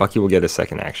 2. Bucky will get a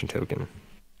second action token.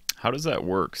 How does that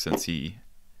work since he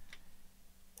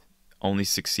only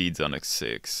succeeds on a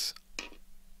 6?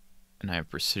 And I have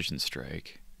precision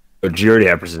strike. Oh, do you already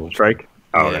have precision strike?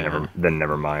 Oh, yeah. then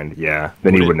never mind. Yeah,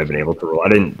 then he wouldn't have been able to roll. I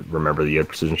didn't remember that you had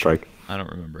precision strike. I don't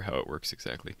remember how it works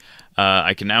exactly.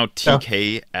 I can now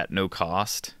TK at no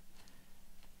cost.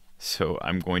 So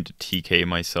I'm going to TK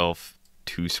myself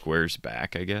 2 squares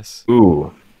back, I guess.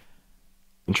 Ooh.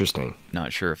 Interesting.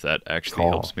 Not sure if that actually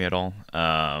helps me at all.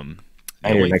 The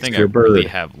Hey, only thing I really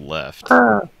have left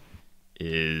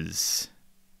is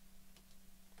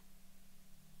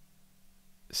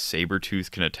Sabretooth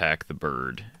can attack the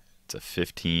bird. It's a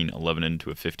 15, 11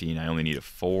 into a 15. I only need a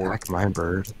 4. Attack my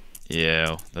bird.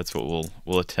 Yeah, that's what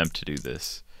we'll attempt to do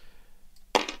this.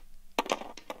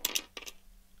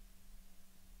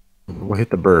 We'll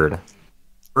hit the bird.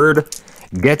 Bird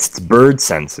gets its bird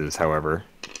senses, however.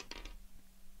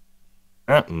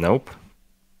 Nope.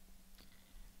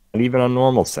 Not even on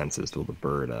normal senses will the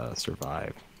bird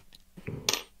survive.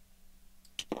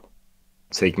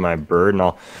 Take my bird and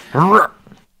I'll... All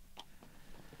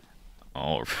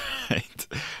right.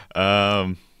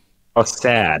 Oh,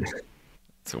 sad.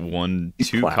 It's 2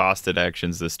 costed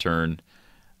actions this turn.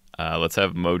 Let's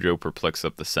have Mojo perplex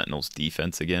up the Sentinel's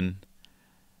defense again.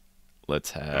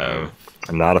 Let's have...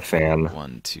 I'm not a fan.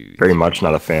 1, 2, very 3, much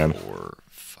not a fan. 4,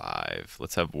 5.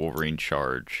 Let's have Wolverine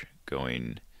charge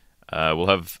going. We'll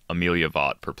have Amelia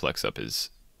Vought perplex up his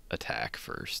attack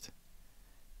first,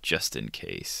 just in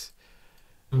case.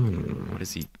 What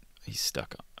is he? He's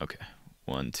stuck on. Okay,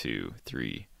 1, 2,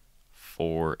 3,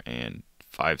 4, and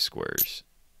 5 squares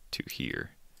to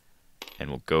here, and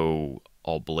we'll go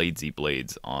all bladesy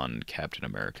blades on Captain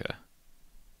America.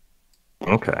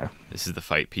 Okay. This is the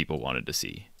fight people wanted to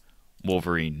see.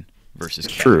 Wolverine versus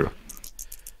Cap. True.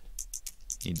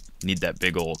 You need that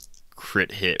big ol'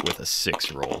 crit hit with a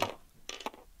 6 roll.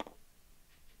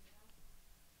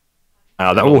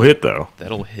 That will hit, though.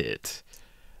 That'll hit.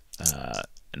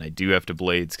 And I do have to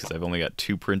blades because I've only got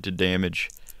 2 printed damage.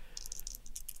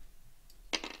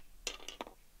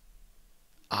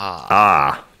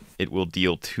 It will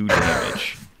deal 2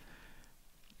 damage.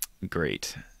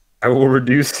 Great. I will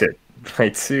reduce it by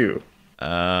 2.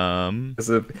 Because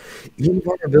of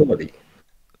invulnerability.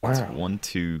 Wow. That's 1,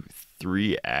 2,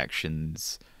 3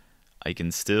 actions. I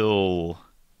can still...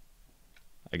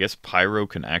 I guess Pyro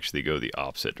can actually go the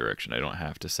opposite direction. I don't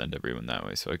have to send everyone that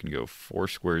way. So I can go 4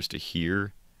 squares to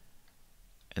here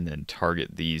and then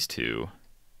target these 2.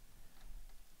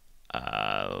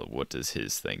 What does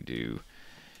his thing do?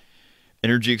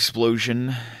 Energy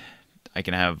Explosion. I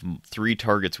can have 3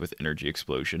 targets with Energy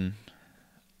Explosion.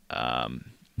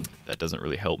 That doesn't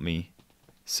really help me.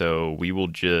 So we will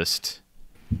just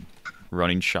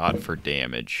running shot for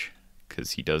damage.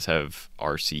 Because he does have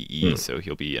RCE, so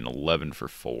he'll be an 11 for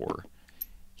 4.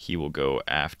 He will go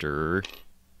after...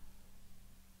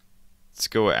 Let's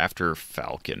go after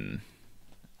Falcon.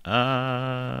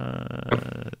 Yeah,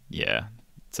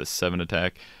 it's a 7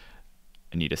 attack.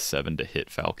 I need a 7 to hit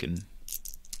Falcon.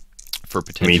 For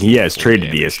potential. I mean, he has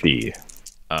traded damage. DSD.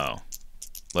 Oh.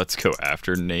 Let's go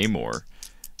after Namor.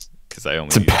 Because I only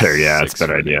it's a better, yeah, it's a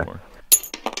better idea. Namor.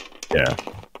 Yeah.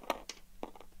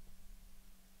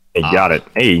 Hey, you got it.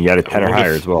 Hey, you got a 10 or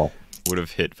higher as well. Would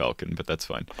have hit Falcon, but that's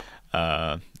fine.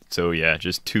 So yeah,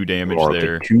 just 2 damage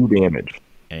there. 2 damage.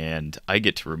 And I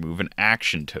get to remove an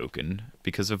action token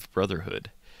because of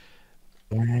Brotherhood.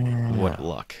 Wow. What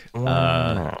luck.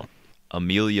 Wow.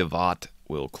 Amelia Vought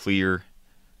will clear.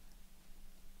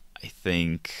 I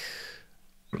think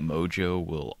Mojo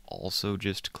will also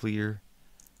just clear.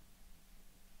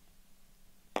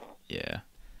 Yeah.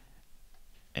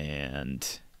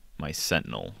 And... my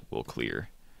Sentinel will clear.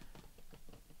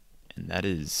 And that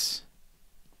is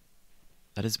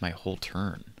my whole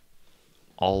turn.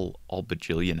 All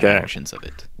bajillion actions of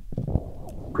it.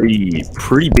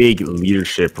 Pretty big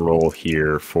leadership role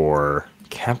here for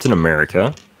Captain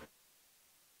America.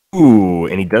 Ooh,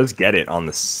 and he does get it on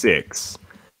the 6.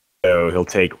 So he'll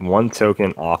take 1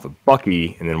 token off of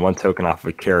Bucky and then 1 token off of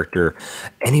a character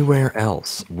anywhere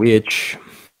else, which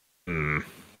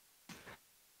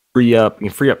free up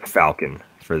Falcon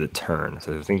for the turn.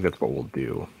 So I think that's what we'll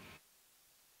do.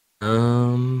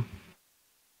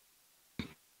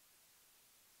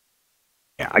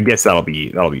 Yeah, I guess that'll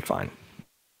be fine.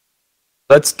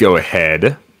 Let's go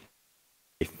ahead.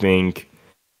 I think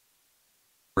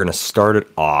we're gonna start it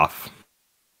off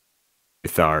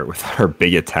with our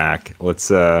big attack. Let's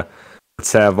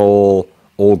have old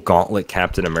Gauntlet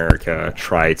Captain America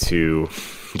try to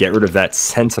get rid of that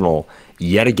Sentinel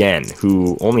yet again,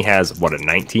 who only has what, a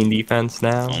 19 defense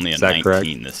now? Only a Is that 19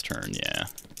 correct? this turn, yeah.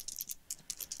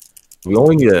 We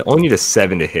only need a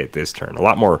 7 to hit this turn. A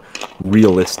lot more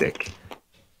realistic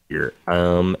here.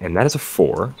 And that is a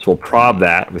 4. So we'll prob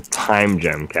that with Time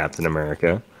Gem Captain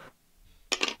America.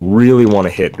 Really want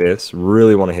to hit this.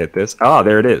 Ah,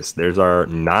 there it is. There's our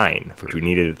 9, which we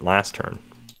needed last turn.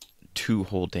 2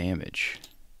 whole damage.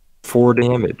 4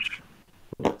 damage.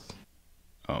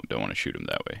 Oh, don't want to shoot him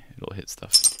that way. It'll hit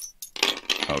stuff.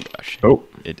 Oh gosh. Oh,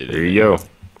 it did. There you go.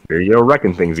 There you go,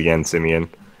 wrecking things again, Simeon.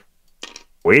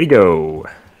 Way to go.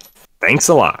 Thanks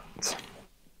a lot.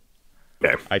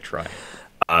 Okay. I try.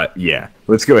 Yeah.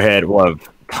 Let's go ahead. We'll have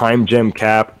Time Gem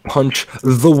Cap punch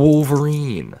the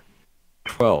Wolverine.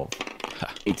 12.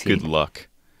 18. Good luck.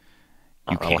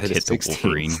 You can't hit the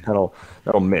Wolverine.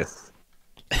 That'll miss.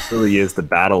 Really is the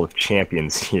battle of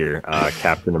champions here,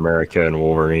 Captain America and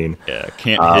Wolverine. Yeah,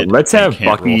 can't hit. Let's have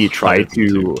Bucky try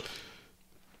to.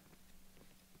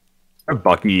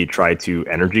 Bucky try to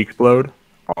energy explode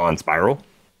on Spiral.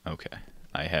 Okay,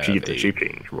 I have she gets a shape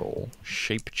change roll.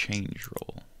 Shape change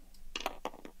roll.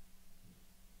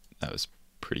 That was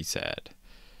pretty sad.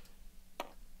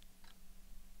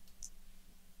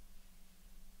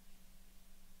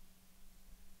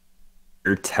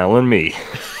 You're telling me.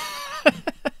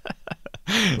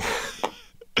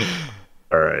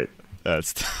 All right.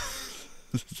 That's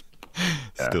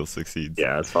still succeeds.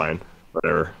 Yeah, it's fine.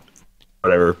 Whatever.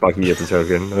 Bucky gets a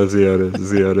token. Let's see how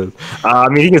it is. I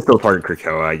mean, he can still target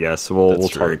Krakoa, I guess. We'll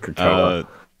target Krakoa.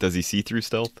 Does he see through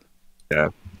stealth? Yeah.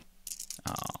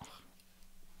 Oh.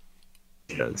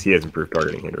 He does. He has improved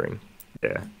targeting hindering.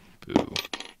 Yeah. Boo.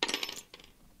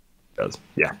 He does.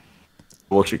 Yeah.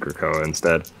 We'll shoot Krakoa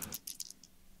instead.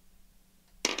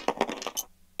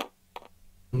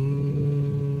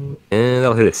 And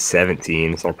that'll hit a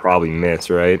 17, so I'll probably miss,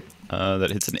 right? That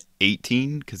hits an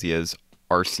 18 because he has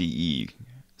RCE,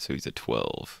 so he's a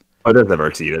 12. Oh, it does have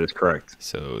RCE, that is correct.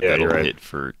 So yeah, that'll hit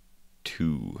for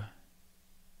 2.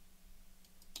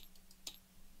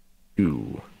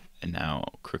 2. And now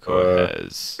Krakoa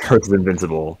has... Starts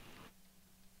invincible.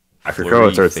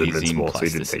 Krakoa starts invincible, so he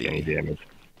didn't take any damage.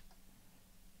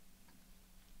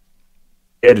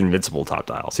 He had invincible top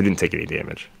dial, so he didn't take any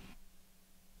damage.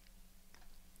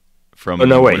 From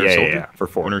no, wait, Winter yeah, for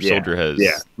 4. Winter Soldier has...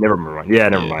 Yeah, never mind.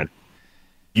 Never mind.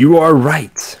 You are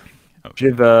right. Okay.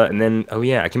 And then,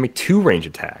 I can make 2 range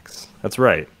attacks. That's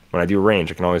right. When I do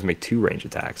range, I can always make 2 range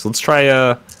attacks. Let's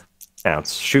try,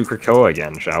 let's shoot Krakoa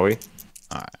again, shall we?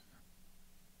 Alright.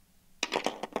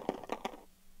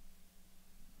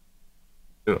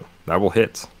 Ooh, that will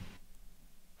hit.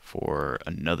 For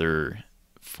another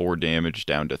 4 damage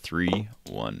down to 3.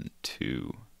 1,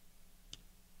 2...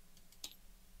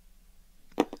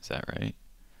 Is that right?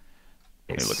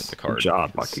 Let me look at the card. Good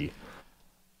job, Bucky.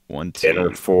 1, 2.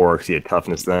 Another 4, because he had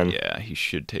toughness then. Yeah, he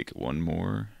should take 1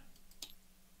 more.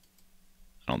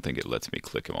 I don't think it lets me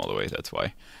click him all the way, that's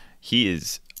why. He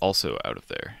is also out of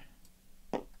there.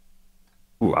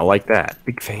 Ooh, I like that.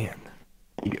 Big fan.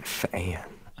 Big fan.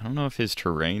 I don't know if his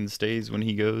terrain stays when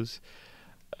he goes.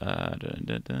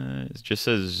 It just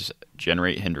says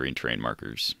generate hindering terrain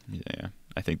markers. Yeah,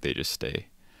 I think they just stay.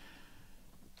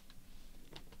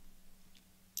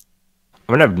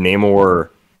 I'm going to have Namor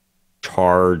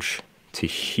charge to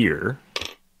here.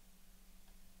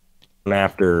 And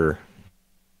after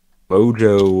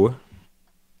Mojo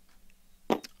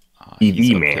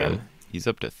EV Man. He's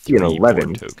up to 3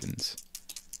 11 tokens.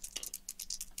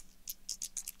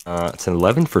 It's an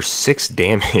 11 for 6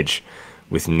 damage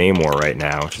with Namor right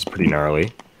now, which is pretty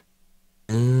gnarly.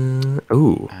 And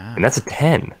that's a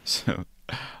 10. So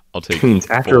I'll take. Which means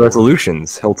after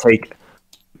resolutions, he'll take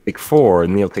 4,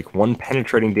 and then he'll take 1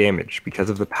 penetrating damage because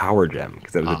of the power gem,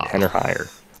 because that was a 10 or higher.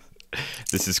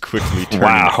 This is quickly turning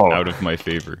out of my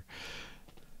favor.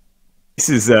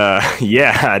 This is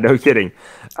yeah, no kidding.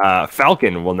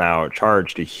 Falcon will now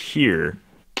charge to here.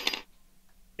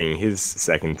 His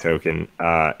second token.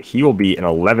 He will be an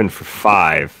 11 for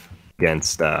 5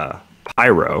 against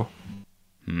Pyro.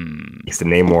 He's the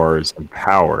Namor's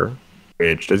Empower.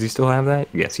 Which, does he still have that?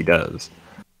 Yes, he does.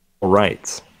 All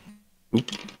right. Oop.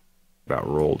 About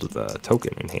rolled the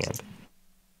token in hand.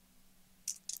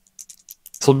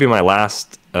 This will be my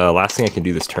last thing I can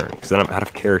do this turn, because then I'm out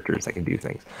of characters I can do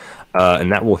things.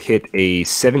 And that will hit a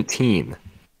 17.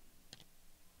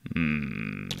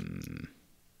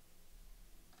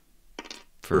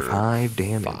 For 5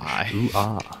 damage. 5. Ooh,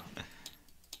 ah.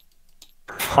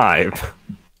 5.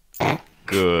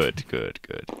 Good.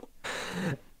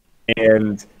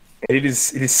 And it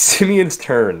is Simeon's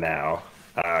turn now.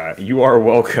 You are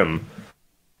welcome.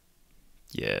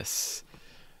 Yes.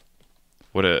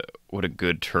 What a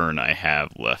good turn I have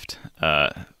left.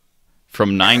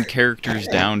 From 9 characters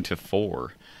down to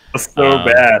 4. That's so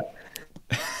bad.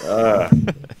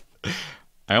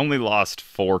 I only lost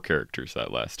 4 characters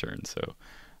that last turn, so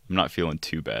I'm not feeling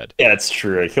too bad. Yeah, it's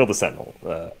true. I killed the Sentinel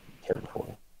turn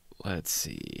before. Let's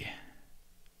see.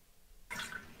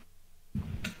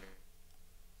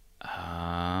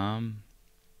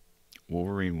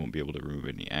 Wolverine won't be able to remove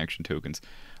any action tokens.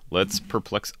 Let's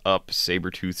perplex up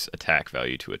Sabretooth's attack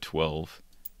value to a 12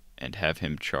 and have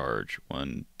him charge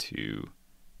 1, 2,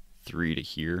 3 to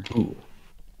here. Ooh.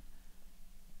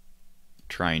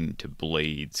 Trying to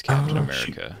blades Captain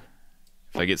America.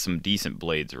 If I get some decent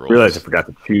blades rolls. I realized I forgot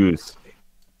to choose.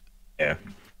 Yeah.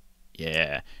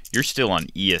 Yeah. You're still on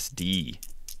ESD,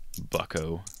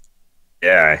 bucko.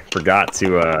 Yeah, I forgot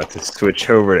to switch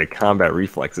over to combat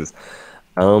reflexes.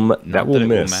 That will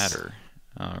miss. Will matter.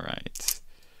 All right.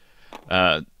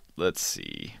 Let's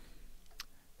see.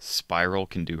 Spiral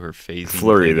can do her phasing.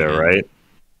 Flurry though, right?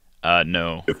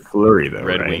 No. The flurry though,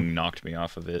 Red right? Wing knocked me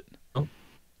off of it.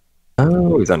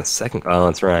 Oh, he's on a second. Oh,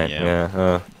 that's right.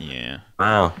 Yeah. Yeah.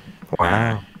 Wow.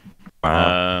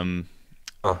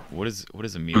 What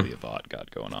is Amelia Bot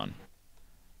got going on?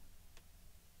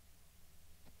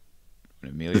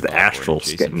 When Amelia The Bot astral or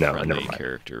adjacent no, friendly never mind.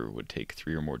 character would take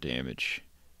 3 or more damage.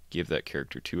 Give that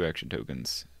character 2 action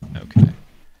tokens. Okay.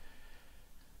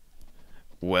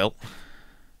 Well,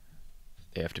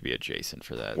 they have to be adjacent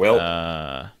for that.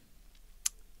 Well,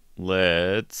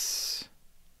 let's.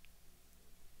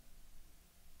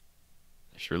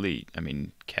 There's really, I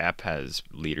mean, Cap has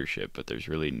leadership, but there's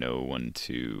really no one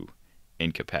to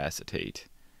incapacitate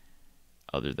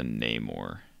other than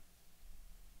Namor.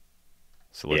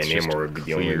 So let's just Namor would be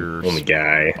the clear only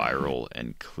guy. Spiral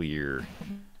and clear.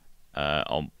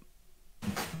 I'll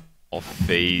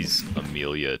phase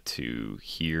Amelia to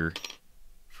here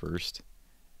first.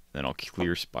 Then I'll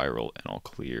clear Spiral and I'll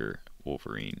clear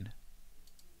Wolverine.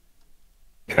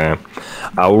 Okay.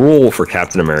 I'll roll for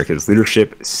Captain America's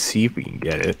leadership. See if we can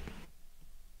get it.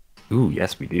 Ooh,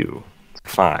 yes we do. It's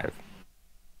 5.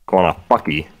 Going off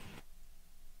Bucky.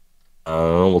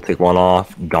 We'll take 1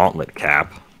 off. Gauntlet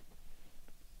Cap.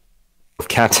 If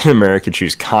Captain America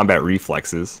choose combat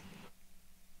reflexes.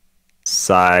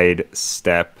 Side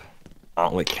step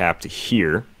Gauntlet Cap to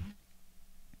here.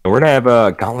 And we're gonna have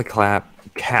a Gauntlet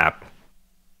Cap.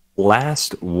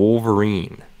 Last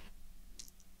Wolverine.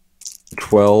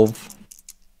 12,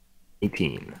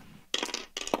 18.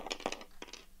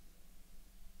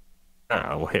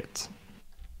 We'll hit.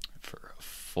 For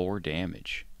 4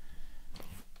 damage.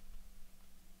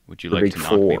 Would you For like big to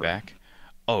knock me 4. back?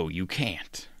 Oh, you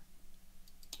can't.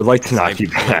 Would like to knock I've you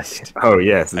back. placed- Oh,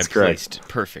 yes, that's I correct. placed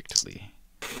perfectly.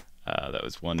 That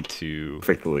was 1, 2,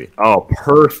 Perfectly. Oh,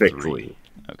 perfectly. 3.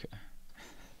 Okay.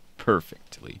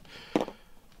 Perfectly.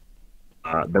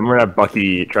 Then we're gonna have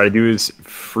Bucky try to do his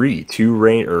free 2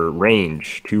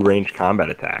 range combat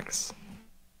attacks.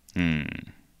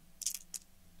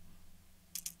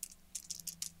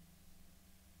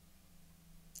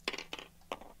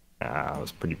 That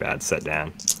was a pretty bad set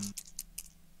down.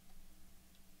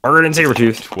 Margaret and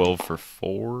Sabretooth. 12 for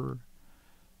 4.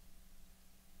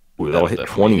 Ooh, that'll hit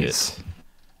definitely 20s. hit.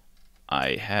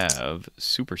 I have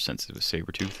super sensitive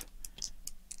Sabretooth.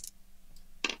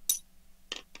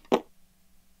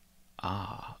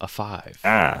 A 5.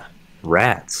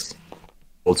 Rats.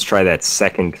 Let's try that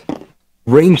second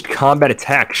ranged combat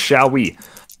attack, shall we?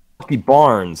 Bucky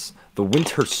Barnes, the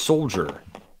Winter Soldier.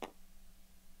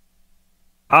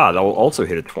 That will also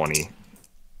hit a 20.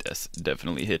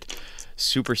 Definitely hit.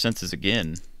 Super senses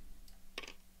again.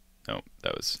 Oh,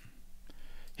 that was...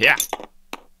 Yeah!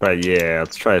 But yeah,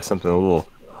 let's try something a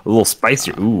little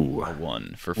spicier. Ooh. A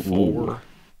 1 for 4.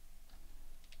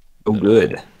 Oh,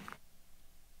 good.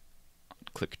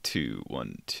 Click 2.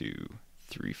 1, 2,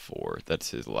 3, 4. That's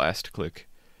his last click.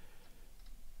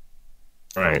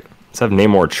 All right. Let's have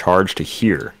Namor charge to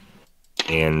here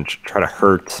and try to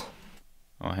hurt.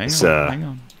 Oh, hang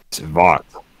on. This Vought.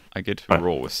 I get to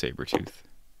roll with Sabretooth.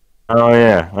 Oh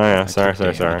yeah. Sorry.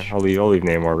 Damage. I'll leave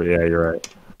Namor, but yeah, you're right.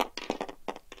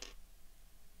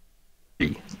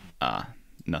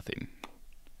 Nothing.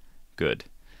 Good.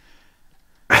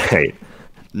 Right.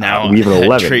 Now we have an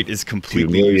 11. Trait is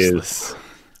completely useless.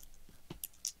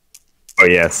 Oh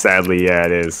yeah, sadly, yeah,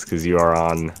 it is, because you are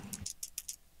on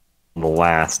the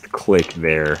last click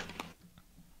there.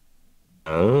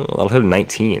 Oh, I'll hit a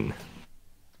 19.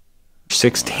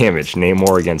 6 damage,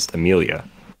 Namor against Amelia.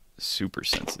 Super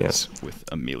senses with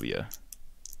Amelia.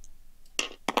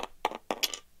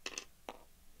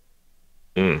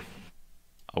 A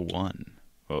 1.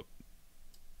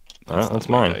 Oh, that's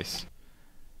mine. Dice.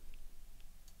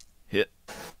 Hit.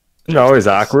 It's always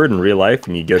awkward in real life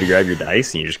when you go to grab your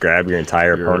dice and you just grab your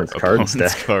entire opponent's card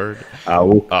instead.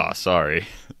 Sorry.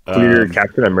 Clear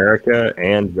Captain America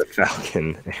and the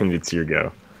Falcon, and it's your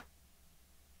go.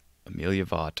 Amelia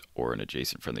Vought or an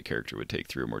adjacent friendly character would take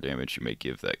 3 or more damage. You may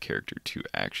give that character 2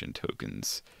 action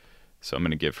tokens. So I'm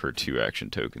going to give her 2 action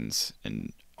tokens.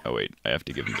 And oh wait, I have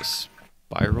to give them to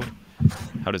Spiral?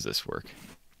 How does this work?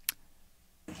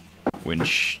 When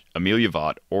Amelia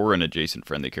Vought or an adjacent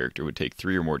friendly character would take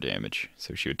 3 or more damage,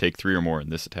 so she would take 3 or more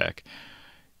in this attack,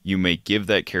 you may give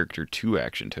that character 2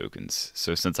 action tokens.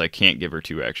 So since I can't give her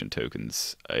 2 action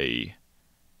tokens, I'm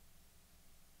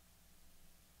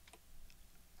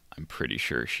pretty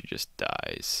sure she just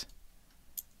dies.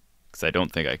 Because I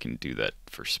don't think I can do that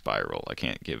for Spiral. I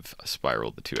can't give a Spiral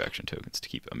the 2 action tokens to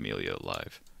keep Amelia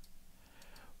alive.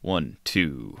 1,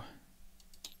 2,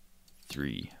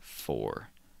 3, 4,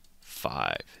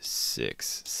 5,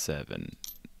 6, 7.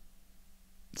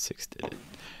 6 did it.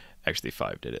 Actually,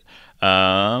 5 did it.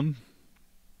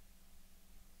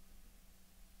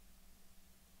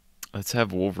 Let's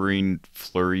have Wolverine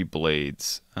Flurry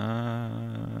Blades.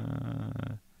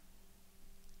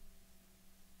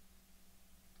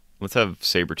 Let's have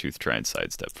Sabretooth try and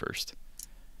sidestep first.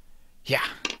 Yeah.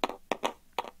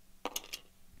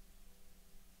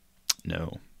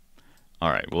 No.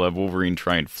 Alright, we'll have Wolverine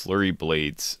try and Flurry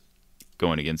Blades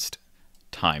going against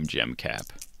Time Gem Cap.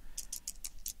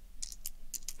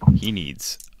 He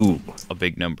needs a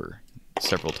big number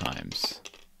several times.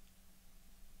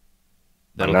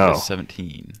 That'll be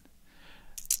 17.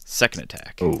 Second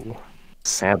attack. Oh,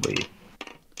 sadly.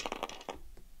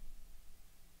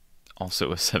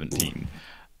 Also a 17.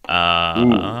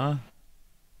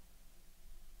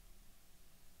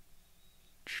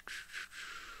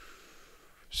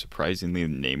 Surprisingly,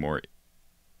 Namor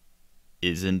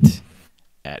isn't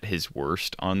at his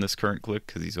worst on this current click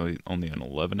because he's only on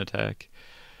 11 attack.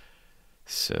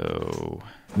 So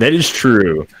that is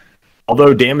true.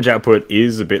 Although damage output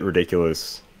is a bit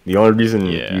ridiculous. The only reason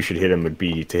you should hit him would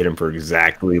be to hit him for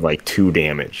exactly like 2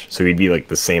 damage. So he'd be like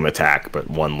the same attack but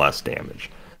 1 less damage.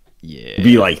 Yeah. It'd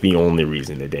be like the only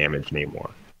reason to damage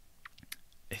Namor.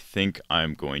 I think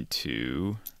I'm going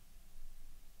to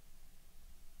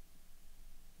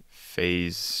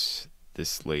phase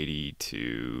this lady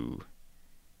to...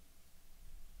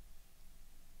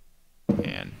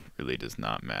 Man, really does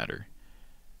not matter.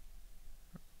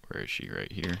 Where is she?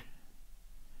 Right here?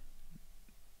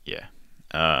 Yeah.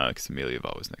 Because Amelia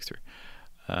Vought was next to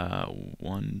her.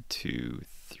 1, 2,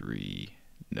 3.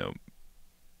 Nope.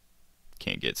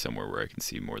 Can't get somewhere where I can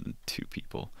see more than 2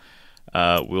 people.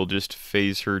 We'll just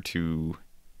phase her to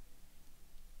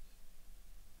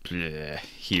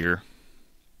here.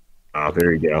 Oh,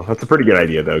 there you go. That's a pretty good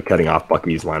idea, though, cutting off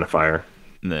Bucky's line of fire.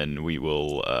 And then we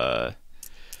will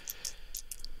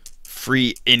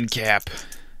free in-cap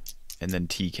and then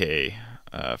TK.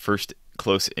 First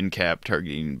close in-cap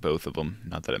targeting both of them.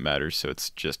 Not that it matters, so it's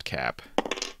just cap.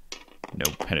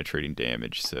 No penetrating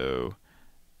damage, so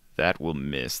that will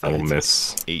miss. That will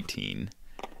miss. 18.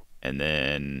 And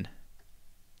then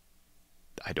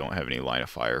I don't have any line of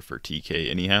fire for TK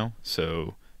anyhow,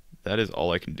 so that is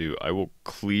all I can do. I will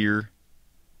clear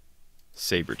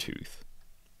Sabretooth.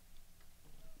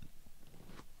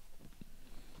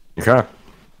 Okay.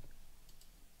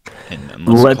 And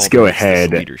let's go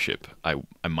ahead. Leadership, I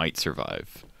might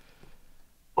survive.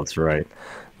 That's right.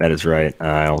 That is right.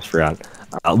 I almost forgot.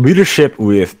 Leadership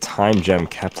with Time Gem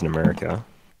Captain America.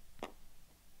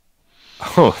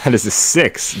 Oh, that is a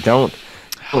 6. Don't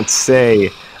say.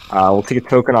 We'll take a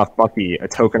token off Bucky, a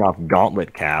token off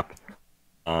Gauntlet Cap.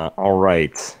 All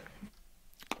right.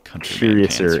 I'm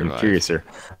curiouser.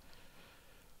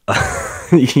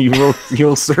 You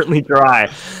will certainly try.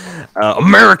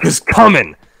 America's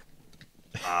coming.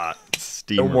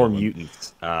 No more Steamrolling.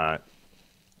 mutants.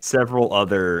 Several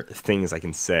other things I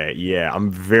can say. Yeah,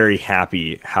 I'm very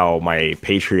happy how my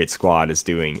Patriot squad is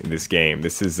doing in this game.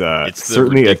 This is It's the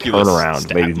certainly a ridiculous turnaround,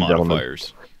 stat ladies and gentlemen.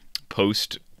 modifiers.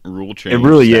 Post rule change, It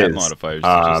really stat is. modifiers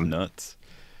are just nuts.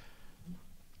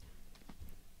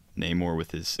 Namor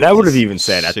with his. And I would have his even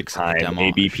said at the 6 time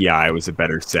damage. ABPI was a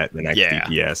better set than Yeah.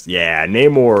 XDPS. Yeah,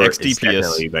 Namor is XDPS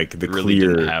definitely like the really clear.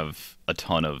 didn't have a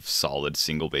ton of solid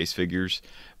single base figures,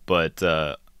 but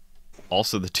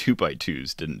also the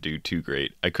 2x2s didn't do too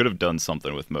great. I could have done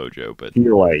something with Mojo, but I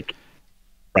feel like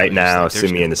right now like, there's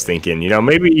Simeon no is way.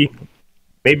 thinking,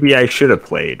 maybe I should have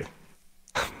played.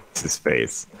 What's his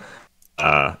face?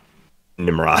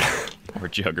 Nimrod. or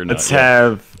Juggernaut. Let's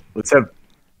have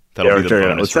That'll be the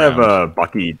Juggernaut. bonus Let's round. have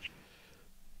Bucky.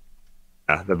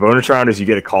 The bonus round is you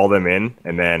get to call them in,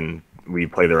 and then we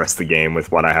play the rest of the game with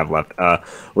what I have left.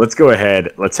 Let's go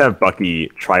ahead. Let's have Bucky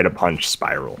try to punch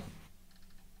Spiral.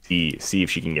 See if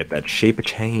she can get that shape of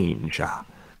change.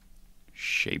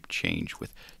 Shape change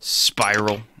with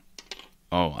Spiral.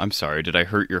 Oh, I'm sorry. Did I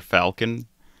hurt your Falcon?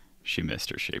 She missed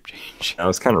her shape change. That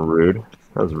was kind of rude.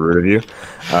 That was rude of you.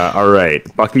 All right.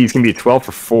 Bucky's going to be a 12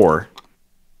 for 4.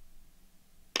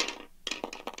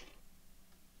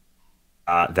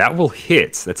 That will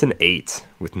hit. That's an 8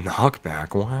 with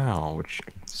knockback. Wow. Which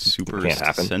Super can't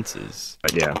happen. senses.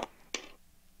 But yeah.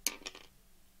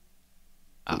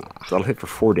 So that'll hit for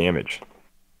 4 damage.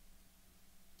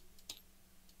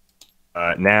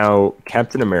 Now,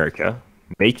 Captain America,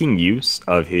 making use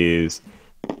of his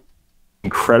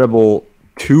incredible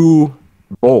 2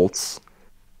 bolts,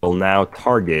 will now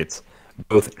target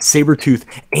both Sabretooth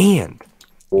and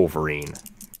Wolverine.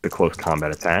 The close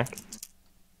combat attack.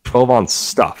 12 on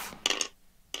stuff.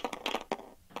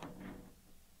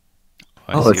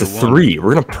 I It's a see 3.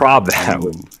 We're going to prob that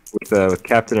Ooh. with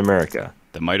Captain America.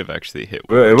 That might have actually hit.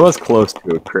 Well, it was close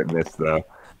to a crit miss, though.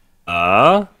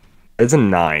 It's a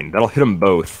 9. That'll hit them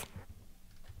both.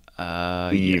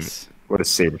 Yes. What is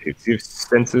Sabretooth? Do you have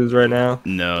senses right now?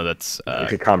 No, that's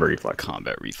It's a combat reflex.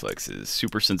 combat reflexes.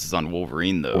 Super senses on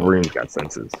Wolverine, though. Wolverine's got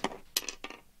senses.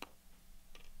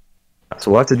 So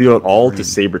we'll have to deal it all to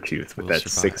Sabretooth with will that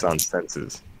survive. 6 on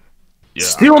senses. Yeah.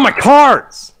 Stealing my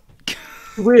cards! Gee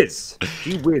whiz.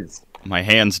 Gee whiz. My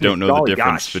hands don't know the Golly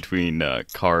difference gosh. between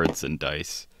cards and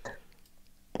dice.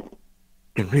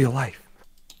 In real life.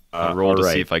 I roll to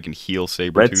alright. see if I can heal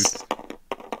Sabretooth. Let's...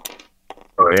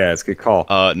 Oh yeah, it's a good call.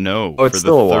 No. Oh, it's for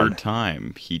still a the 1. third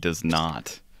time, he does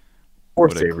not. Poor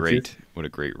What a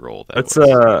Sabretooth. great roll that Let's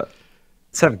was.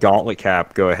 let's have Gauntlet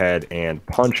Cap go ahead and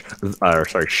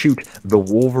shoot the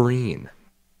Wolverine.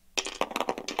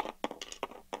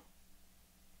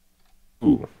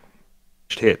 Ooh,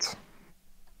 hits.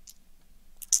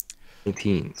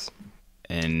 18s.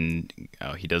 And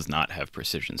he does not have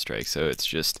precision strike, so it's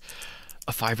just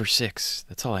a 5 or 6.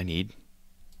 That's all I need.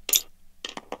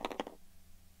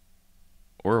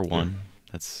 Or a 1.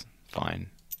 That's fine.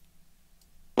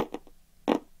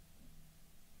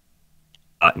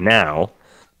 Now,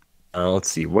 let's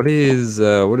see. What is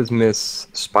Miss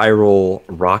Spiral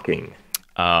rocking?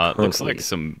 Looks Currently. like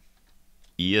some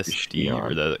ESD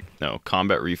or on?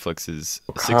 combat reflexes.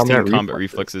 Combat 16 combat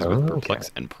reflexes. reflexes with Oh, perplex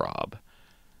okay. and prob.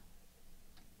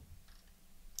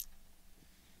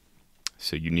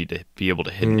 So you need to be able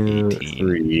to hit an 18.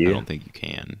 3. I don't think you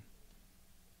can.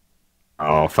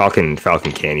 Oh, Falcon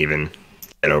can't even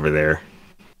get over there.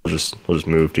 We'll just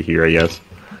move to here, I guess.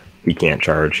 He can't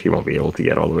charge. He won't be able to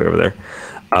get all the way over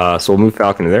there. So we'll move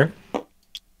Falcon to there.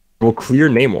 We'll clear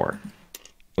Namor.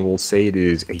 And we'll say it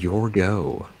is your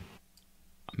go.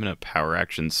 I'm going to power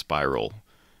action spiral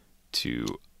to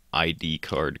ID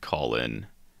card call in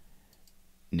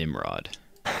Nimrod.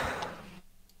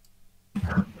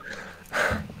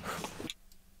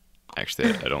 Actually,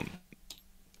 I don't.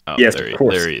 Oh, Yes, there, of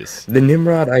course. there he is. The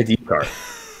Nimrod ID card.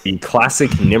 The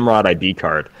classic Nimrod ID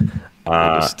card.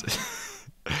 Just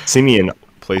Simeon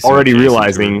place him already adjacent to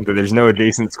realizing him. that there's no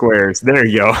adjacent squares. There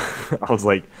you go. I was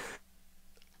like,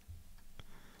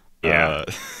 yeah.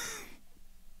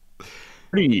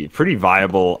 Pretty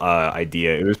viable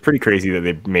idea. It was pretty crazy that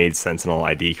they made Sentinel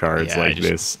ID cards Yeah, like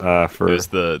this for There's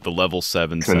the level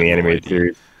 7 in the Sentinel animated ID.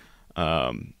 series.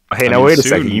 Hey, I now mean, wait a soon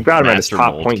second. You got him at his Master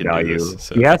top Mold point can do value. this,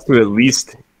 so- He has to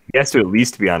at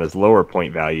least be on his lower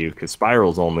point value because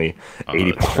Spiral's only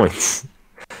 80 that's true. points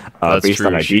That's based true.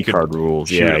 on She ID could- card rules.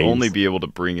 She Yeah, would only he's- be able to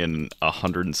bring in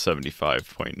 175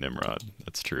 point Nimrod.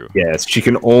 That's true. yes, she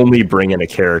can only bring in a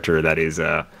character that is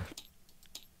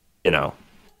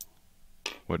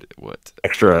What?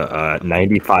 extra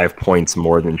 95 points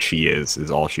more than she is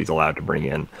all she's allowed to bring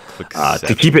in Click to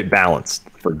 7. keep it balanced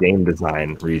for game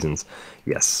design reasons.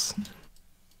 Yes.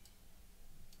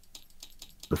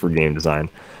 for game design.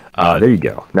 Uh, There you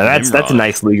go. Now that's a Nimrod.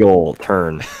 nice legal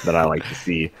turn that I like to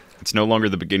see. It's no longer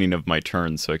the beginning of my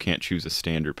turn, so I can't choose a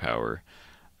standard power.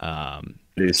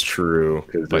 It is true.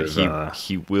 But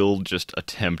he will just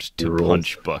attempt to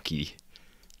punch Bucky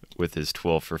with his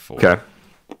 12 for 4. Okay.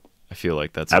 I feel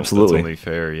like that's Absolutely. only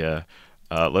fair, yeah.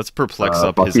 Let's perplex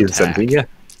up Bucky his is attack 17, yeah.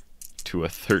 to a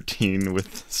 13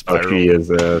 with Spiral. Bucky is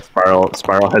Spiral.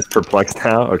 Spiral has perplexed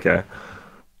now. Okay.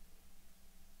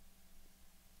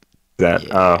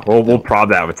 That we'll prob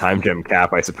that with time gem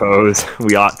cap, I suppose.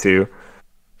 We ought to.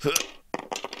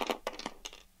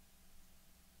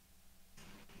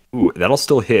 Ooh, that'll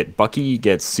still hit. Bucky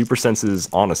gets super senses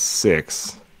on a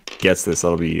 6. Gets this,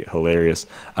 that'll be hilarious.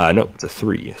 No, it's a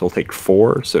 3. He'll take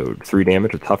 4, so 3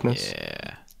 damage with toughness.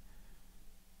 Yeah.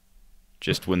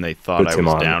 Just when they thought I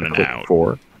was down and out.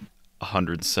 4.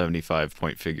 175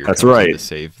 point figure. That's comes in right. to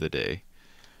save the day.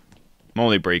 I'm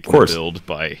only breaking the build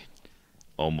by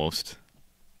almost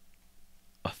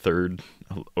a third.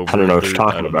 I don't know what you're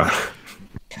talking about.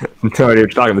 No idea what you're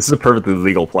talking about. This is a perfectly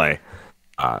legal play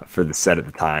for the set at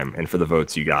the time and for the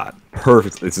votes you got.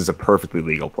 Perfect. This is a perfectly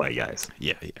legal play, guys.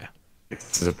 Yeah.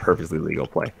 This is a perfectly legal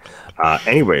play.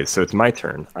 Anyways, so it's my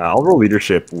turn. I'll roll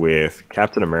leadership with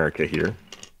Captain America here.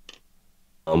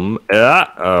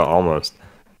 Almost.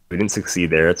 We didn't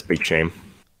succeed there. It's a big shame.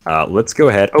 Let's go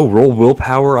ahead. Oh, roll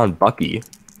willpower on Bucky.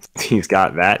 He's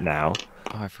got that now.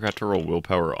 Oh, I forgot to roll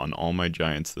willpower on all my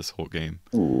giants this whole game.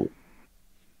 Ooh.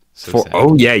 So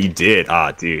oh, yeah, you did.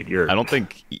 Dude, I don't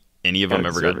think any of them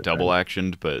ever got double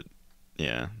actioned, but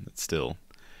yeah, it's still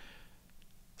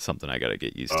something I gotta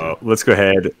get used to. Let's go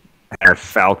ahead. Have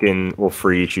Falcon will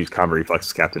free choose combo reflex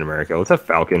with Captain America. Let's have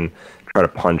Falcon try to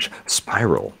punch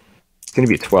Spiral. It's gonna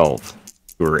be a 12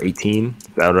 or 18.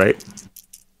 Is that right?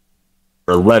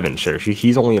 Or 11. Sure,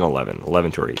 he's only an 11.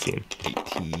 11 to 18.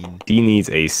 18. He needs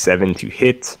a 7 to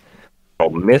hit. I'll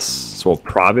miss, so we'll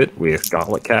prob it with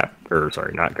Gauntlet Cap. Or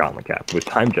sorry, not Gauntlet Cap, with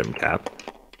Time Gem Cap.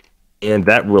 And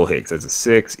that will hit. That's a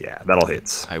 6. Yeah, that'll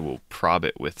hit. I will prob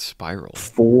it with Spiral.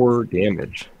 4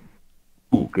 damage.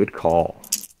 Ooh, good call.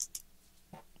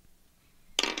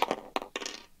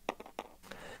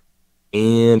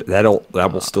 And that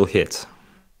will still hit.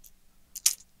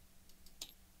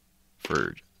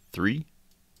 For 3?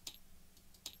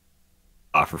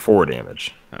 For 4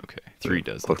 damage. Okay, 3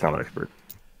 does. Close combat expert.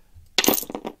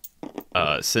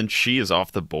 Since she is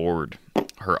off the board,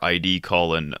 her ID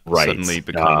Colin suddenly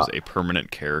becomes a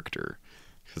permanent character.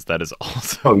 Because that is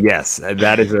also... Oh, yes.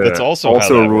 That is That's also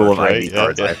a rule works, of ID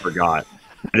cards. I forgot.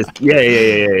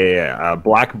 Yeah.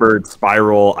 Blackbird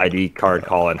Spiral ID card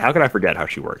Colin. How could I forget how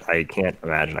she works? I can't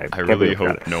imagine. I really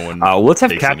hope no one let's have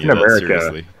takes Captain any of that America.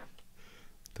 Seriously.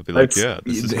 They'll be like, yeah,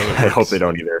 this is how it I hope works. they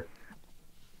don't either.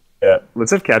 Yeah,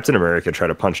 let's have Captain America try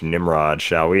to punch Nimrod,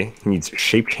 shall we? He needs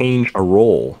shape change a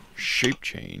roll. Shape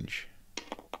change.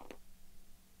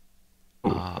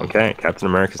 Okay, Captain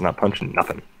America's not punching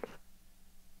nothing.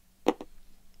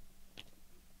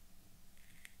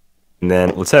 And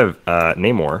then let's have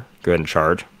Namor go ahead and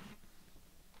charge.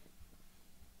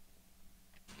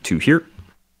 2 here.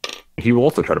 He will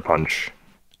also try to punch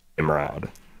Nimrod.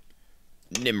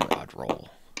 Nimrod roll.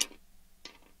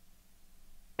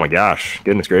 Oh my gosh,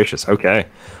 goodness gracious. Okay.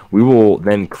 We will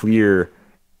then clear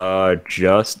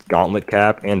just Gauntlet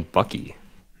Cap and Bucky.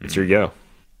 Here you go.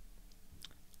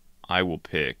 I will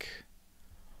pick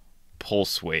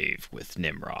Pulse Wave with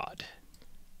Nimrod.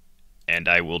 And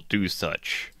I will do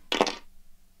such.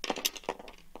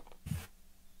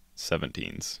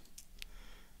 17s.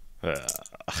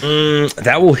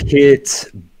 That will hit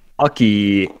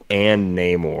Bucky and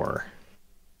Namor.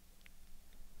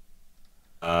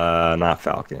 Not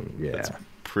Falcon. Yeah. That's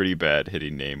pretty bad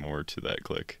hitting Namor to that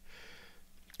click.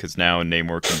 Because now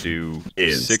Namor can do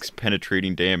 6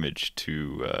 penetrating damage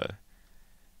to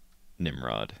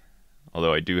Nimrod.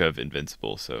 Although I do have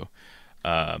Invincible, so...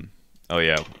 oh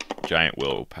yeah, Giant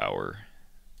Willpower.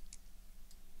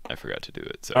 I forgot to do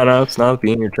it. So. Oh no, it's not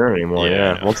being your turn anymore.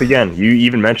 Yeah. Once again, you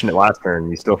even mentioned it last turn.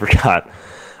 You still forgot.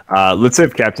 Let's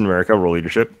have Captain America roll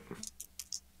leadership.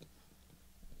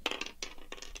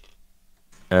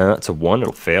 It's a 1.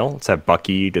 It'll fail. Let's have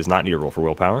Bucky does not need a roll for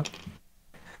willpower.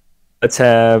 Let's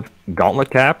have Gauntlet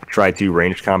Cap try to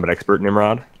ranged combat expert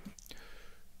Nimrod.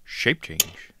 Shape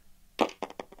change.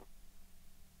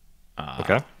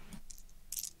 Okay.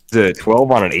 It's a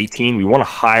 12 on an 18. We want a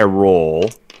high roll.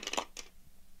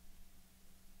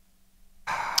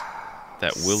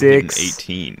 That will hit an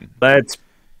 18. Let's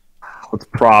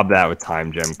prob that with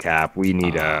Time Gem Cap. We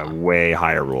need a way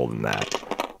higher roll than that.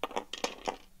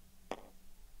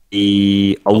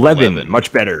 11.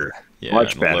 Much better. Yeah,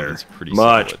 much better. Pretty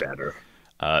much solid.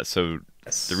 better. So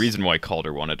The reason why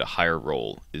Calder wanted a higher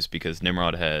roll is because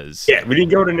Nimrod has... Yeah, we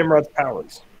didn't go to Nimrod's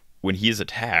powers. When he is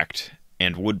attacked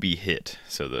and would be hit,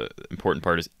 so the important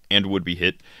part is and would be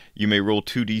hit, you may roll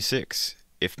 2d6.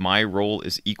 If my roll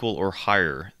is equal or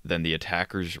higher than the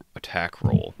attacker's attack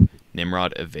roll,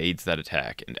 Nimrod evades that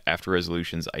attack, and after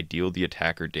resolutions, I deal the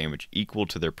attacker damage equal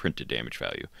to their printed damage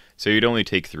value. So you'd only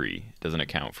take 3. It doesn't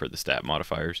account for the stat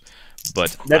modifiers.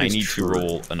 But I need to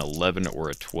roll an 11 or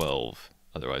a 12.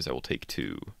 Otherwise, I will take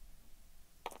 2.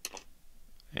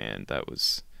 And that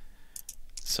was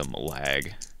some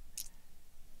lag.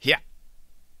 Yeah.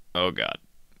 Oh, God.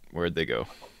 Where'd they go?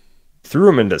 Threw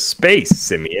him into space,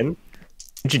 Simeon.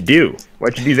 What'd you do?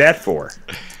 What'd you do that for?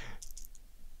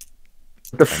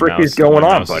 What the frick is going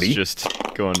on, buddy? Is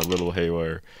just going a little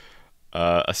haywire.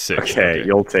 A 6. Okay,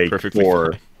 you'll take perfectly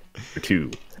 4 fine. for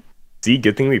 2. See,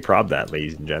 good thing we probbed that,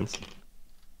 ladies and gents.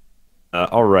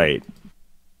 All right.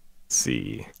 Let's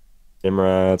see.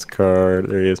 Nimrod's card.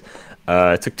 There he is.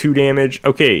 It took 2 damage.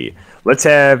 Okay, let's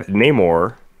have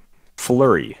Namor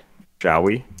flurry, shall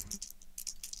we?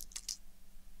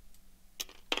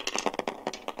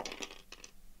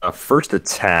 First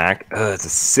attack. It's a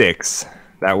 6.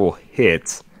 That will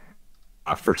hit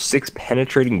for 6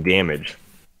 penetrating damage.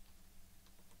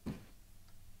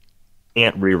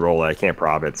 Can't re-roll it. I can't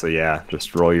prob it. So yeah,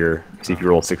 just roll your. See if you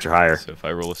roll 6 or higher. So if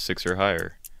I roll a 6 or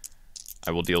higher,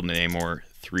 I will deal Namor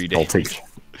 3 damage. I'll take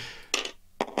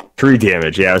 3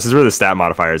 damage. Yeah, this is where the stat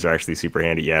modifiers are actually super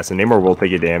handy. Yeah, so Namor will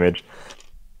take a damage.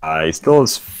 He still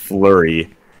has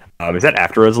flurry. Is that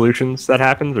after resolutions that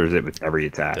happens, or is it with every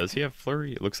attack? Does he have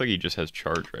flurry? It looks like he just has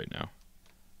charge right now.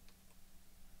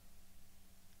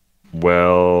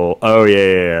 Well, oh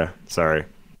yeah. Sorry.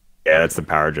 Yeah, that's the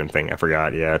power gem thing. I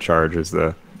forgot. Yeah, charge is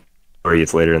the or he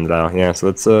gets later in the dial. Yeah, so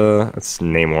let's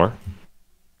Namor.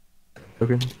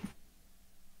 Okay.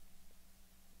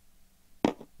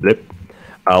 Zip.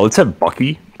 Let's have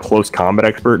Bucky, close combat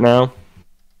expert now.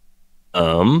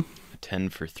 10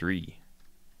 for 3.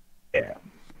 Yeah.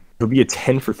 It'll be a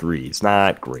 10 for 3. It's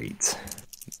not great.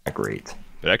 Not great.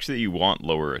 But actually, you want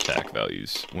lower attack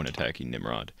values when attacking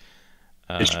Nimrod.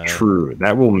 It's true.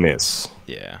 That will miss.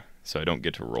 Yeah, so I don't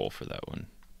get to roll for that one.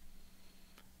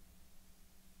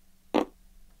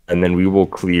 And then we will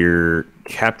clear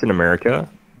Captain America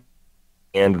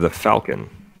and the Falcon.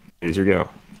 Here's your go.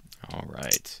 All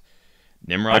right.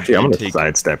 Nimrod Actually, I'm going to take...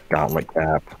 sidestep Gauntlet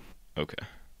Cap. Okay.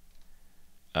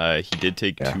 He did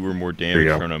take 2 or more There you damage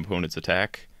go. from an opponent's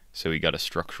attack, so he got a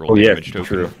structural damage token.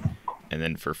 True. And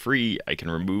then for free, I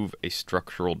can remove a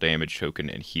structural damage token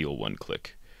and heal 1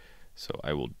 click. So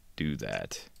I will do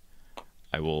that.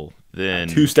 I will then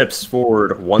 2 steps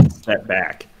forward, 1 step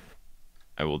back.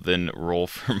 I will then roll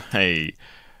for my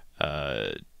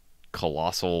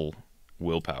colossal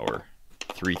willpower,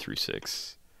 3 through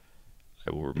 6.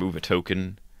 I will remove a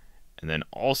token, and then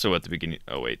also at the beginning.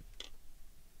 Oh wait,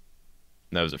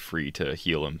 that was a free to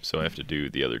heal him, so I have to do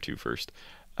the other 2 first.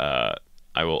 I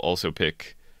will also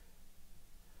pick.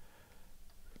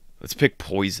 Let's pick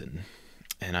poison,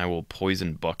 and I will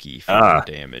poison Bucky for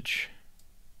damage.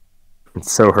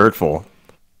 It's so hurtful.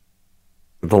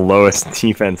 The lowest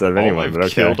defense of anyone. All but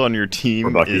I've okay. killed on your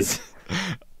team is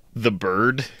the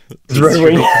bird. The Right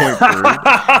when you- 0-point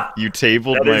bird. You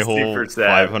tabled That my is whole super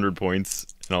sad. 500 points,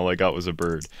 and all I got was a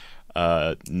bird.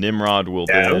 Nimrod will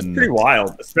Yeah, it was then... pretty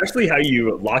wild, especially how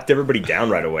you locked everybody down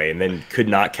right away and then could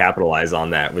not capitalize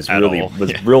on that. Was really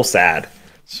real sad.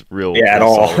 It's real. Yeah, at real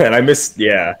all. solid. And I missed.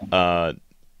 Yeah.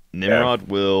 Nimrod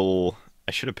will...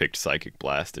 I should have picked Psychic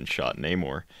Blast and shot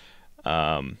Namor.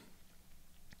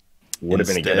 Would have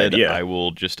been a good Instead, idea. I will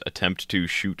just attempt to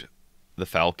shoot the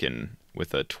Falcon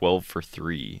with a 12 for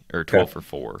 3, or 12 for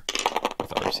 4 with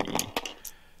RCE.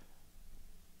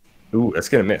 Ooh, that's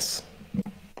gonna miss.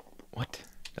 What?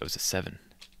 That was a 7.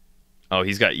 Oh,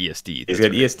 he's got ESD. He's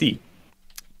got ESD.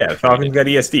 Yeah, the Falcon's got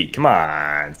ESD. Come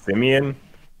on, Simeon.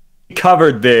 We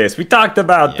covered this. We talked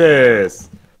about this.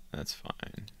 That's fine.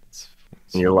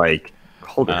 And you're like,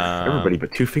 hold on, everybody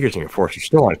but 2 figures in your force. You're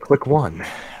still on click 1.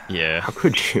 Yeah. How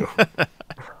could you?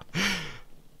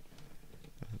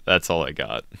 That's all I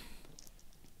got.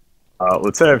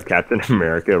 Let's have Captain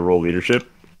America roll leadership.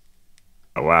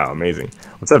 Oh, wow, amazing.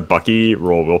 Let's have Bucky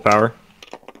roll willpower.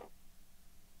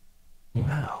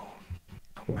 Wow.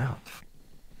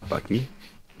 Bucky.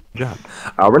 Good job.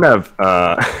 We're going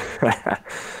to have...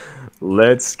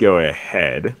 let's go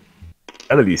ahead.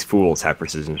 None of these fools have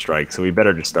precision strike, so we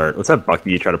better just start. Let's have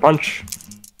Bucky try to punch.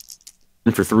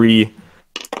 And for 3.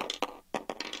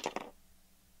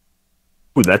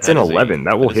 Ooh, that's an 11.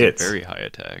 That will hit. A very high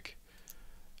attack.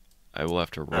 I will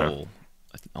have to roll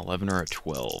an 11 or a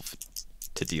 12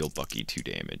 to deal Bucky 2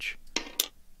 damage.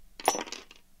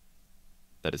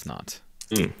 That is not.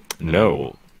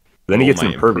 No. Then he gets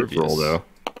an impervious roll, though.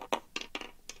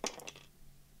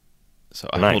 So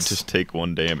I will just take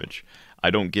 1 damage. I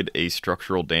don't get a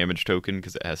structural damage token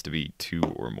because it has to be 2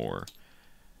 or more.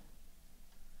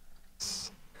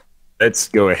 Let's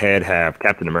go ahead, have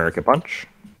Captain America punch.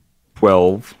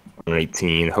 12 on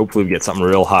 18. Hopefully we get something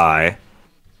real high.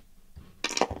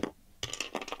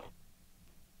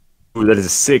 Ooh, that is a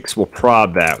 6. We'll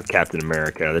prod that with Captain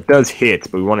America. That does hit,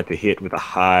 but we want it to hit with a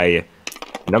high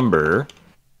number.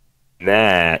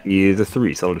 That is a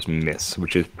 3, so I'll just miss,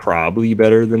 which is probably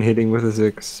better than hitting with a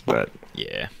 6, but...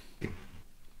 Yeah.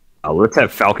 Let's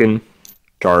have Falcon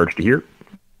charged here.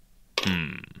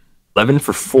 11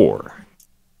 for 4.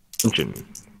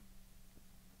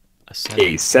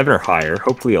 A 7 or higher,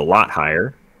 hopefully a lot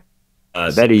higher.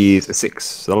 That is a 6,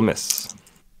 so that'll miss.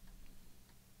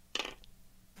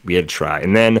 We had to try.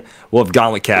 And then we'll have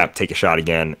Gauntlet Cap take a shot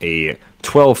again. A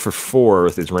 12 for 4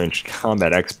 with his ranged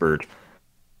combat expert.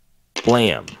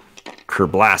 Blam.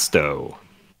 Kerblasto.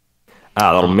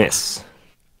 That'll miss.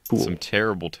 Cool. Some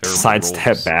terrible sidestep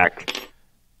rolls. Back.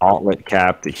 Gauntlet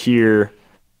Cap to here.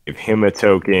 Give him a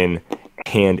token.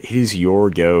 And it is your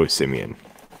go, Simeon.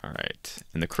 Alright.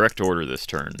 In the correct order this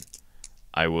turn,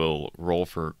 I will roll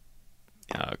for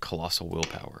Colossal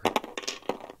Willpower.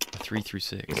 A 3 through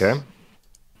 6. Okay.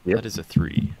 Yep. That is a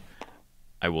 3.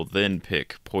 I will then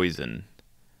pick Poison.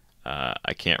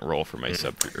 I can't roll for my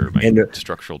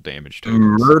structural damage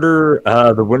tokens. Murder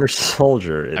the Winter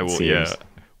Soldier, I will, seems. yeah.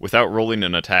 Without rolling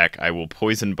an attack, I will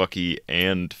poison Bucky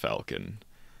and Falcon.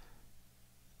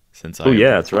 Since I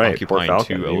that's right. occupying Poor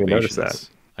Falcon. 2 I didn't even notice elevations,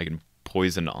 that. I can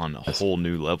poison on a whole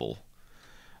new level.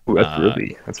 Ooh,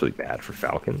 that's really bad for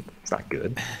Falcon. It's not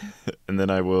good. And then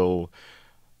I will...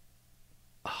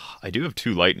 I do have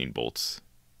 2 lightning bolts.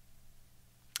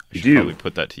 I should probably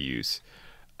put that to use.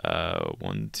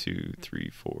 1, 2, 3,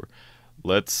 4.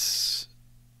 Let's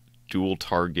dual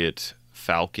target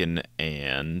Falcon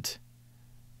and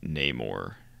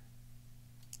Namor.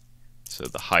 So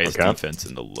the highest defense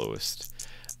and the lowest.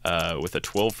 With a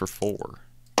 12 for 4.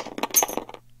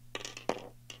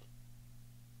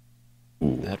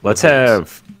 Ooh, let's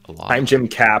have Time Gem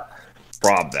Cap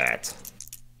prob that.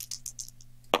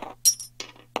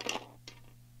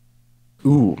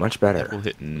 Ooh, much better. That will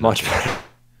hit much better.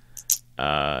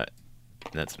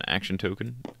 That's an action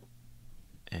token.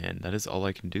 And that is all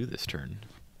I can do this turn.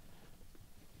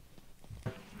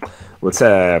 Let's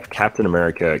have Captain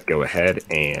America go ahead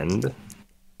and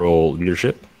roll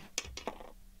leadership.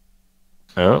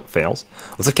 Oh, fails.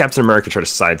 Let's have Captain America try to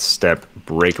sidestep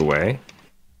breakaway.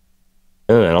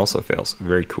 Oh, and also fails.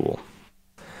 Very cool.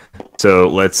 So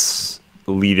let's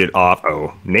lead it off.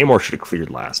 Oh, Namor should have cleared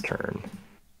last turn.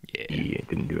 Yeah. He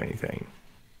didn't do anything.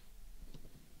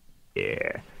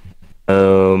 Yeah.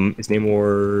 Is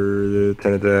Namor the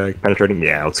 10 attack penetrating?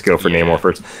 Yeah, let's go for Namor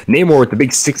first. Namor with the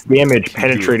big 6 damage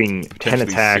penetrating 10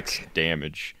 attack. 6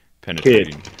 damage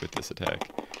penetrating with this attack.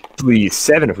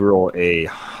 7 if we roll a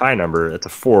high number. That's a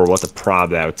 4. We'll have to prob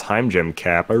that with Time Gem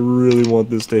Cap. I really want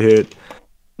this to hit.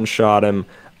 Shot him.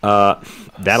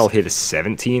 That'll hit a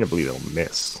 17. I believe it'll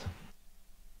miss.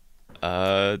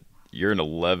 You're an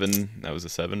 11. That was a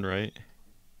 7, right?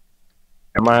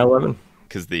 Am I 11?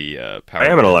 Because the power. I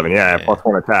am an 11. Yeah, plus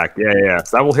 1 attack. Yeah.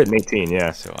 So that will hit an 18.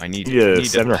 Yeah. So I need a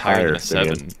 7 or higher than a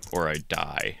 7, or I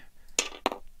die.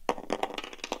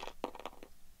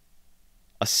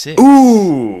 A 6.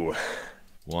 Ooh.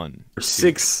 1, 2,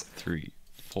 6, 3,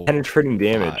 4. Penetrating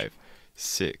damage. 5,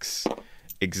 6.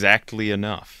 Exactly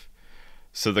enough.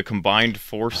 So the combined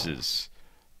forces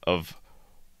of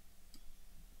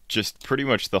just pretty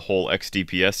much the whole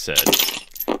XDPS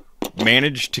set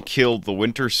managed to kill the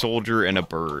Winter Soldier and a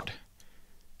bird.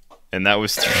 And that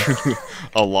was through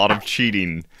a lot of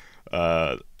cheating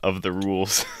of the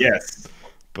rules. Yes.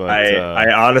 But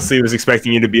I honestly was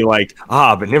expecting you to be like,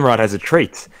 but Nimrod has a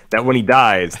trait that when he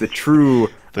dies, the true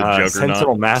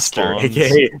Sentinel Master, spawns.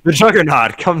 aka the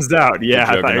Juggernaut, comes out. Yeah,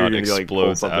 the I thought you were Juggernaut going to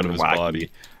explodes like, out of his wacky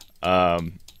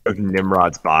body. Of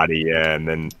Nimrod's body, yeah, and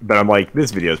then, but I'm like,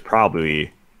 this video is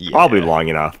probably long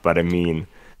enough. But I mean,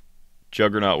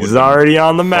 Juggernaut is already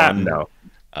on the map. No,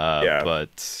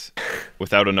 but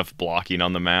without enough blocking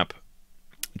on the map,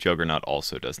 Juggernaut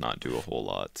also does not do a whole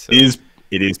lot. So.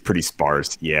 It is pretty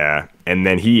sparse, yeah. And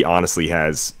then he honestly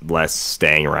has less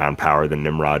staying around power than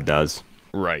Nimrod does.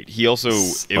 Right. He also,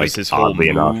 it was his whole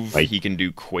move. He can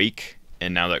do Quake,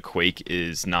 and now that Quake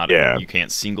is not, you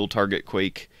can't single target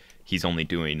Quake. He's only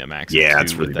doing a max of 2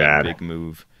 that's really with that bad. big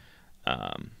move.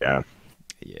 Yeah.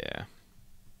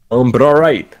 But all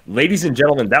right, ladies and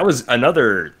gentlemen, that was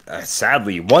another,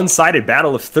 sadly, one-sided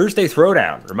battle of Thursday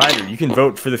Throwdown. Reminder, you can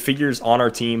vote for the figures on our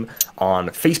team on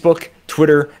Facebook,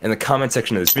 Twitter, and the comment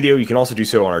section of this video. You can also do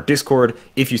so on our Discord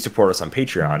if you support us on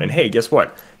Patreon. And hey, guess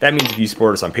what? That means if you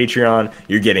support us on Patreon,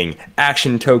 you're getting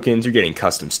action tokens, you're getting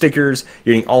custom stickers,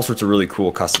 you're getting all sorts of really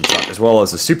cool custom stuff, as well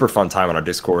as a super fun time on our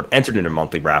Discord, entered into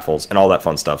monthly raffles, and all that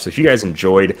fun stuff. So if you guys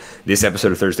enjoyed this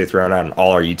episode of Thursday Throwdown and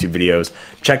all our YouTube videos,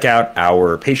 check out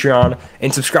our Patreon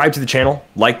and subscribe to the channel,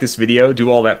 like this video,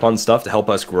 do all that fun stuff to help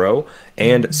us grow.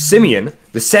 And Simeon,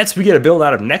 the sets we get to build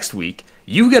out of next week,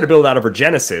 you get to build out of our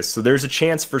Genesis, so there's a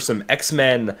chance for some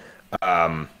X-Men,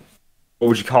 what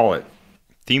would you call it?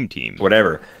 Theme team.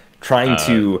 Whatever. Trying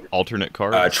to... alternate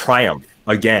cards? Triumph.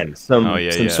 Again.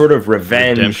 Some sort of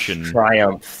revenge, redemption.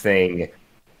 Triumph thing.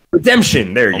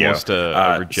 Redemption! There you Almost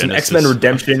go. Some X-Men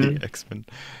Redemption. X-Men.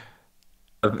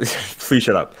 Please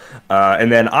shut up.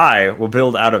 And then I will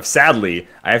build out of, sadly,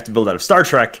 I have to build out of Star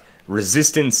Trek.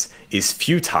 Resistance is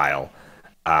futile.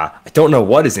 I don't know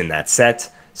what is in that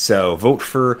set, so vote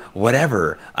for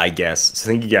whatever, I guess. So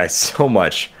thank you guys so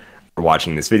much for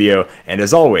watching this video, and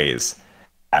as always,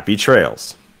 happy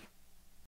trails.